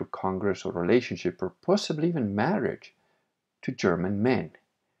sexual congress or relationship, or possibly even marriage, to German men.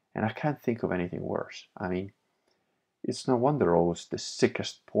 And I can't think of anything worse. I mean, it's no wonder always the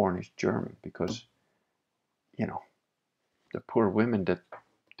sickest porn is German, because, you know, the poor women that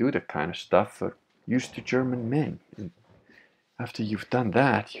do that kind of stuff are used to German men. And after you've done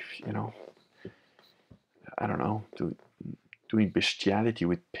that, you know, I don't know, doing bestiality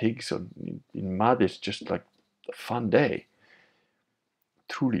with pigs in mud is just like a fun day.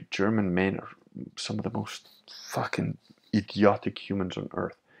 Truly, German men are some of the most fucking idiotic humans on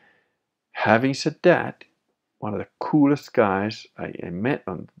earth. Having said that, one of the coolest guys I met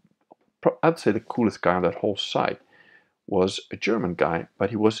on, I'd say the coolest guy on that whole site, was a German guy,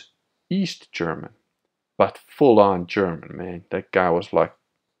 but he was East German, but full-on German, man. That guy was like,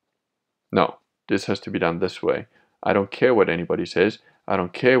 no, this has to be done this way. I don't care what anybody says. I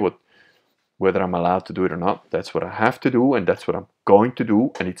don't care whether I'm allowed to do it or not. That's what I have to do, and that's what I'm going to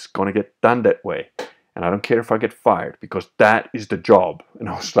do, and it's going to get done that way. And I don't care if I get fired, because that is the job. And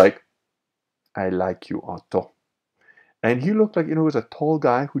I was like, I like you, Otto. And he looked like, you know, he was a tall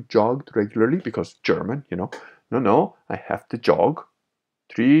guy who jogged regularly, because German, you know. No, I have to jog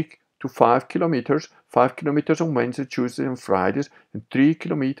 3 to 5 kilometers, 5 kilometers on Wednesdays, Tuesdays, and Fridays, and 3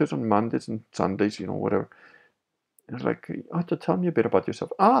 kilometers on Mondays and Sundays, you know, whatever. And I was like, Otto, tell me a bit about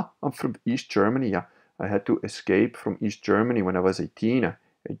yourself. I'm from East Germany. Yeah, I had to escape from East Germany when I was 18. I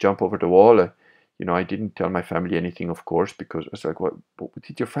jumped over the wall. You know, I didn't tell my family anything, of course, because I was like, what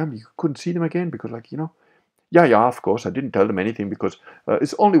did your family? You couldn't see them again because, like, you know, yeah, of course, I didn't tell them anything because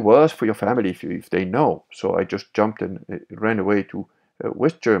it's only worse for your family if they know. So I just jumped and ran away to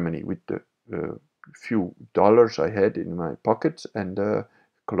West Germany with the few dollars I had in my pockets and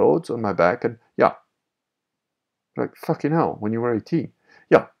clothes on my back. And yeah, like, fucking hell, when you were 18.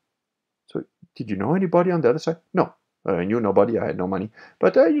 Yeah. So did you know anybody on the other side? No. I knew nobody. I had no money.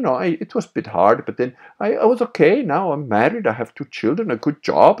 But, you know, it was a bit hard. But then I was okay. Now I'm married. I have 2 children, a good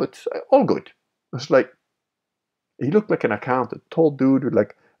job. It's all good. It was like, he looked like an accountant, tall dude with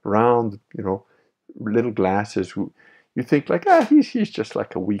like round, you know, little glasses. Who you think like, he's just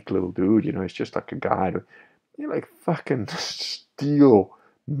like a weak little dude, you know, he's just like a guy. You're like fucking steel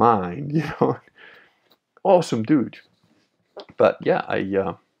mind, you know. Awesome dude. But yeah,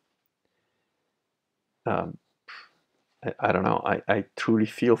 um, I don't know. I truly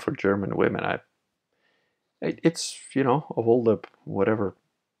feel for German women. It's, you know, of all the whatever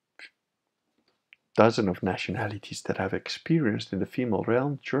dozen of nationalities that I've experienced in the female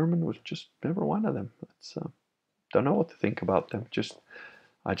realm, German was just never one of them. It's don't know what to think about them.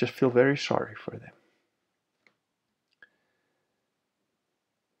 I just feel very sorry for them.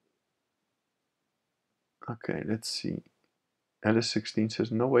 Okay, let's see. Alice16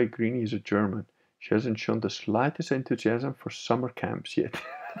 says, no way Greenie is a German. She hasn't shown the slightest enthusiasm for summer camps yet.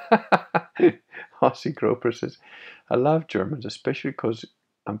 Aussie Groper says, I love Germans, especially because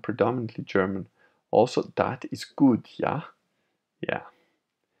I'm predominantly German. Also, that is good, yeah? Yeah.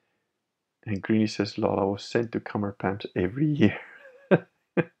 And Greenie says, lol, I was sent to summer camps every year.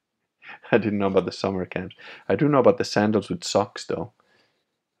 I didn't know about the summer camps. I do know about the sandals with socks, though.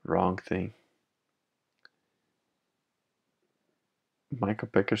 Wrong thing. Michael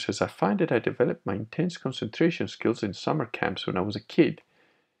Becker says, I find that I developed my intense concentration skills in summer camps when I was a kid.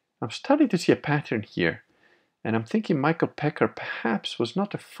 I'm starting to see a pattern here, and I'm thinking Michael Pecker perhaps was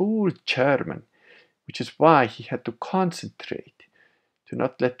not a full German, which is why he had to concentrate, to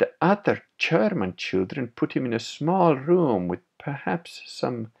not let the other German children put him in a small room with perhaps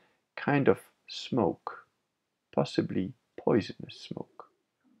some kind of smoke, possibly poisonous smoke.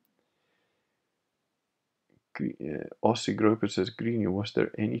 Aussie Groper says, Greenie, was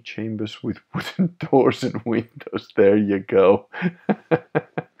there any chambers with wooden doors and windows? There you go.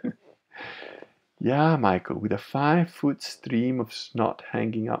 Yeah, Michael, with a 5-foot stream of snot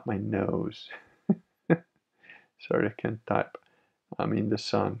hanging up my nose. Sorry, I can't type. I'm in the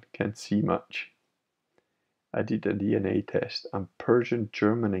sun, can't see much. I did a DNA test. I'm Persian,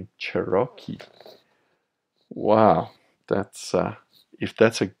 German, and Cherokee. Wow, that's if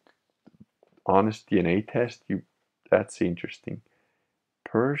that's a honest DNA test, that's interesting.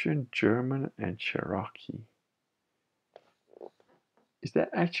 Persian, German, and Cherokee. Is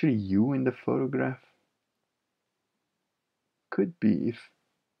that actually you in the photograph? Could be.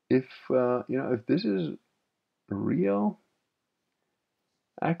 If you know, if this is real,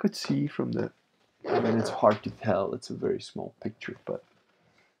 I could see from the. I mean, it's hard to tell. It's a very small picture, but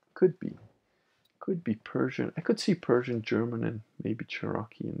could be. Could be Persian. I could see Persian, German, and maybe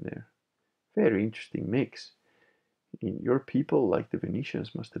Cherokee in there. Very interesting mix. Your people, like the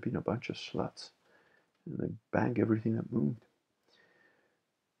Venetians, must have been a bunch of sluts. And they bang everything that moved.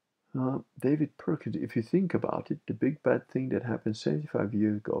 David Perkins, if you think about it, the big bad thing that happened 75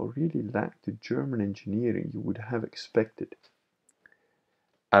 years ago really lacked the German engineering you would have expected.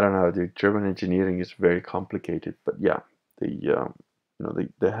 I don't know, the German engineering is very complicated, but yeah, they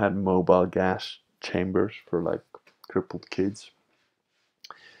had mobile gas chambers for like crippled kids.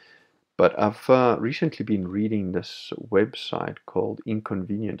 But I've recently been reading this website called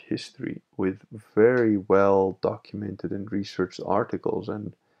Inconvenient History with very well documented and researched articles,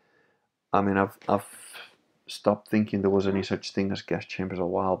 and I mean, I've stopped thinking there was any such thing as gas chambers a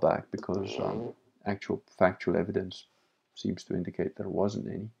while back because actual factual evidence seems to indicate there wasn't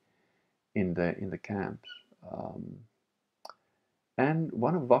any in the camps. And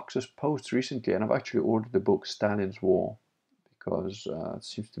one of Vox's posts recently, and I've actually ordered the book Stalin's War because it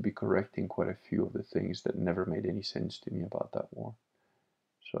seems to be correcting quite a few of the things that never made any sense to me about that war.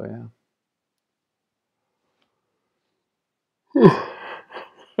 So yeah.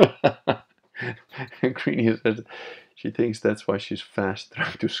 Greenie says she thinks that's why she's fast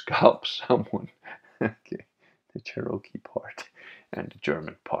trying to scalp someone. Okay, the Cherokee part and the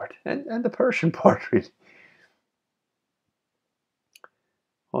German part and the Persian part, really.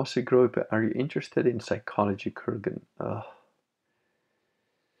 Aussie Grope, are you interested in psychology, Kurgan?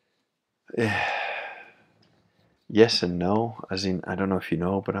 Yes and no. As in, I don't know if you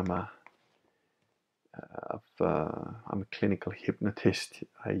know, but I'm a clinical hypnotist.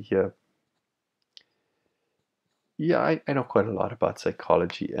 I know quite a lot about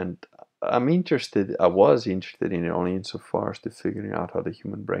psychology, and I was interested in it only insofar as to figuring out how the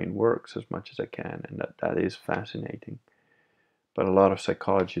human brain works as much as I can, and that is fascinating. But a lot of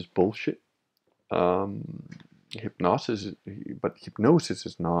psychology is bullshit. Hypnosis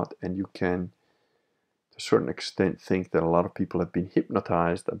is not, and you can, to a certain extent, think that a lot of people have been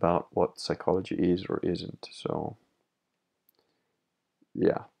hypnotized about what psychology is or isn't. So,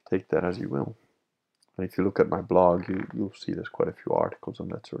 yeah, take that as you will. And if you look at my blog, you'll see there's quite a few articles on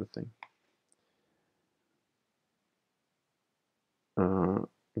that sort of thing.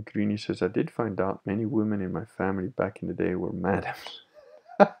 Greenie says, I did find out many women in my family back in the day were madams.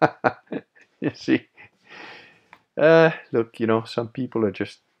 You see, Look, you know, some people are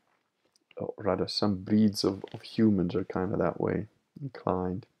just, or rather, some breeds of humans are kind of that way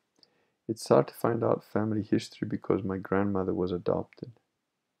inclined. It's hard to find out family history because my grandmother was adopted.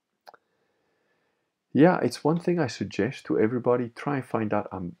 Yeah, it's one thing I suggest to everybody. Try and find out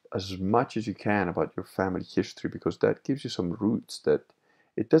as much as you can about your family history because that gives you some roots that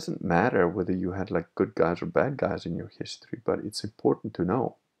it doesn't matter whether you had like good guys or bad guys in your history, but it's important to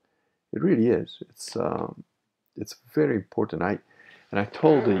know. It really is. It's very important. I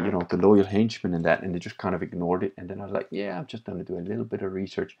told the the loyal henchmen and that, and they just kind of ignored it. And then I was like, yeah, I'm just going to do a little bit of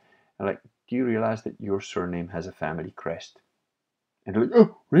research. And like, do you realize that your surname has a family crest? And they're like,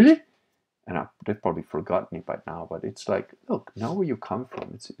 oh, really? And they've probably forgotten it by now. But it's like, look, know where you come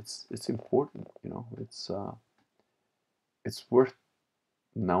from. It's important. You know, it's worth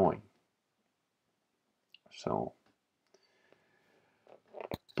knowing. So,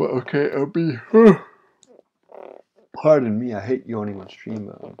 but okay, I'll be. Pardon me, I hate yawning on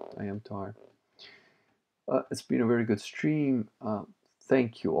stream. I am tired. It's been a very good stream.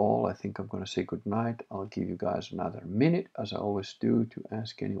 Thank you all. I think I'm going to say good night. I'll give you guys another minute, as I always do, to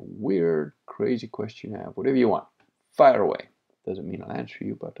ask any weird, crazy question you have. Whatever you want, fire away. Doesn't mean I'll answer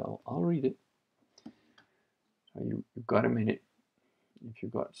you, but I'll read it. So you've got a minute. If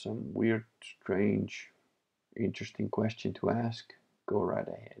you've got some weird, strange, interesting question to ask, go right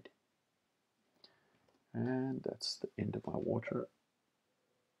ahead. And that's the end of my water.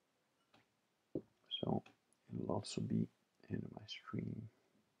 So it'll also be end of my stream.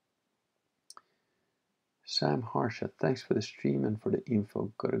 Sam Harsha, thanks for the stream and for the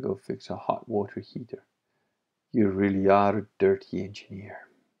info. Gotta go fix a hot water heater. You really are a dirty engineer.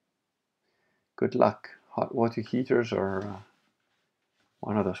 Good luck. Hot water heaters are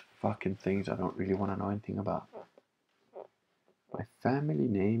one of those fucking things I don't really want to know anything about. My family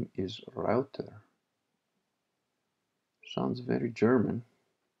name is Rauter. Sounds very German.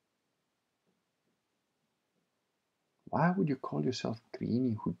 Why would you call yourself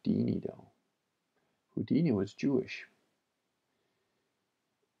Greenie Houdini though? Houdini was Jewish.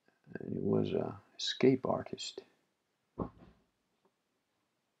 And he was a escape artist.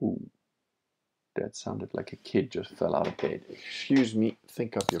 Ooh, that sounded like a kid just fell out of bed. Excuse me,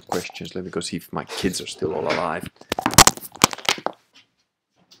 think of your questions. Let me go see if my kids are still all alive.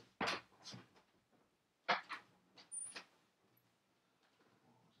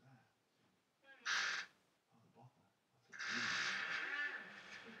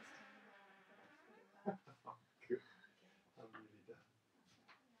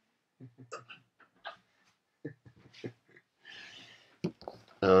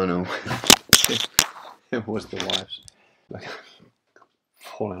 Oh no. It was the wife's. Like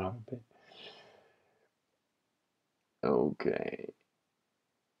falling out of bed. Okay.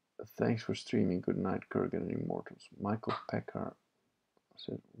 Thanks for streaming. Good night, Kurgan and Immortals. Michael Pecker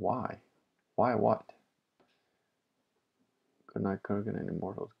said, why? Why what? Good night, Kurgan and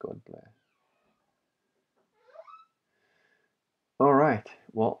Immortals. God bless. All right.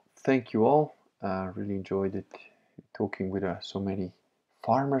 Well, thank you all. Really enjoyed it talking with so many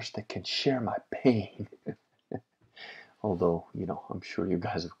farmers that can share my pain. Although, you know, I'm sure you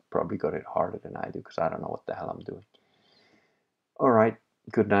guys have probably got it harder than I do because I don't know what the hell I'm doing. All right.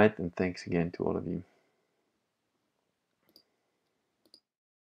 Good night and thanks again to all of you.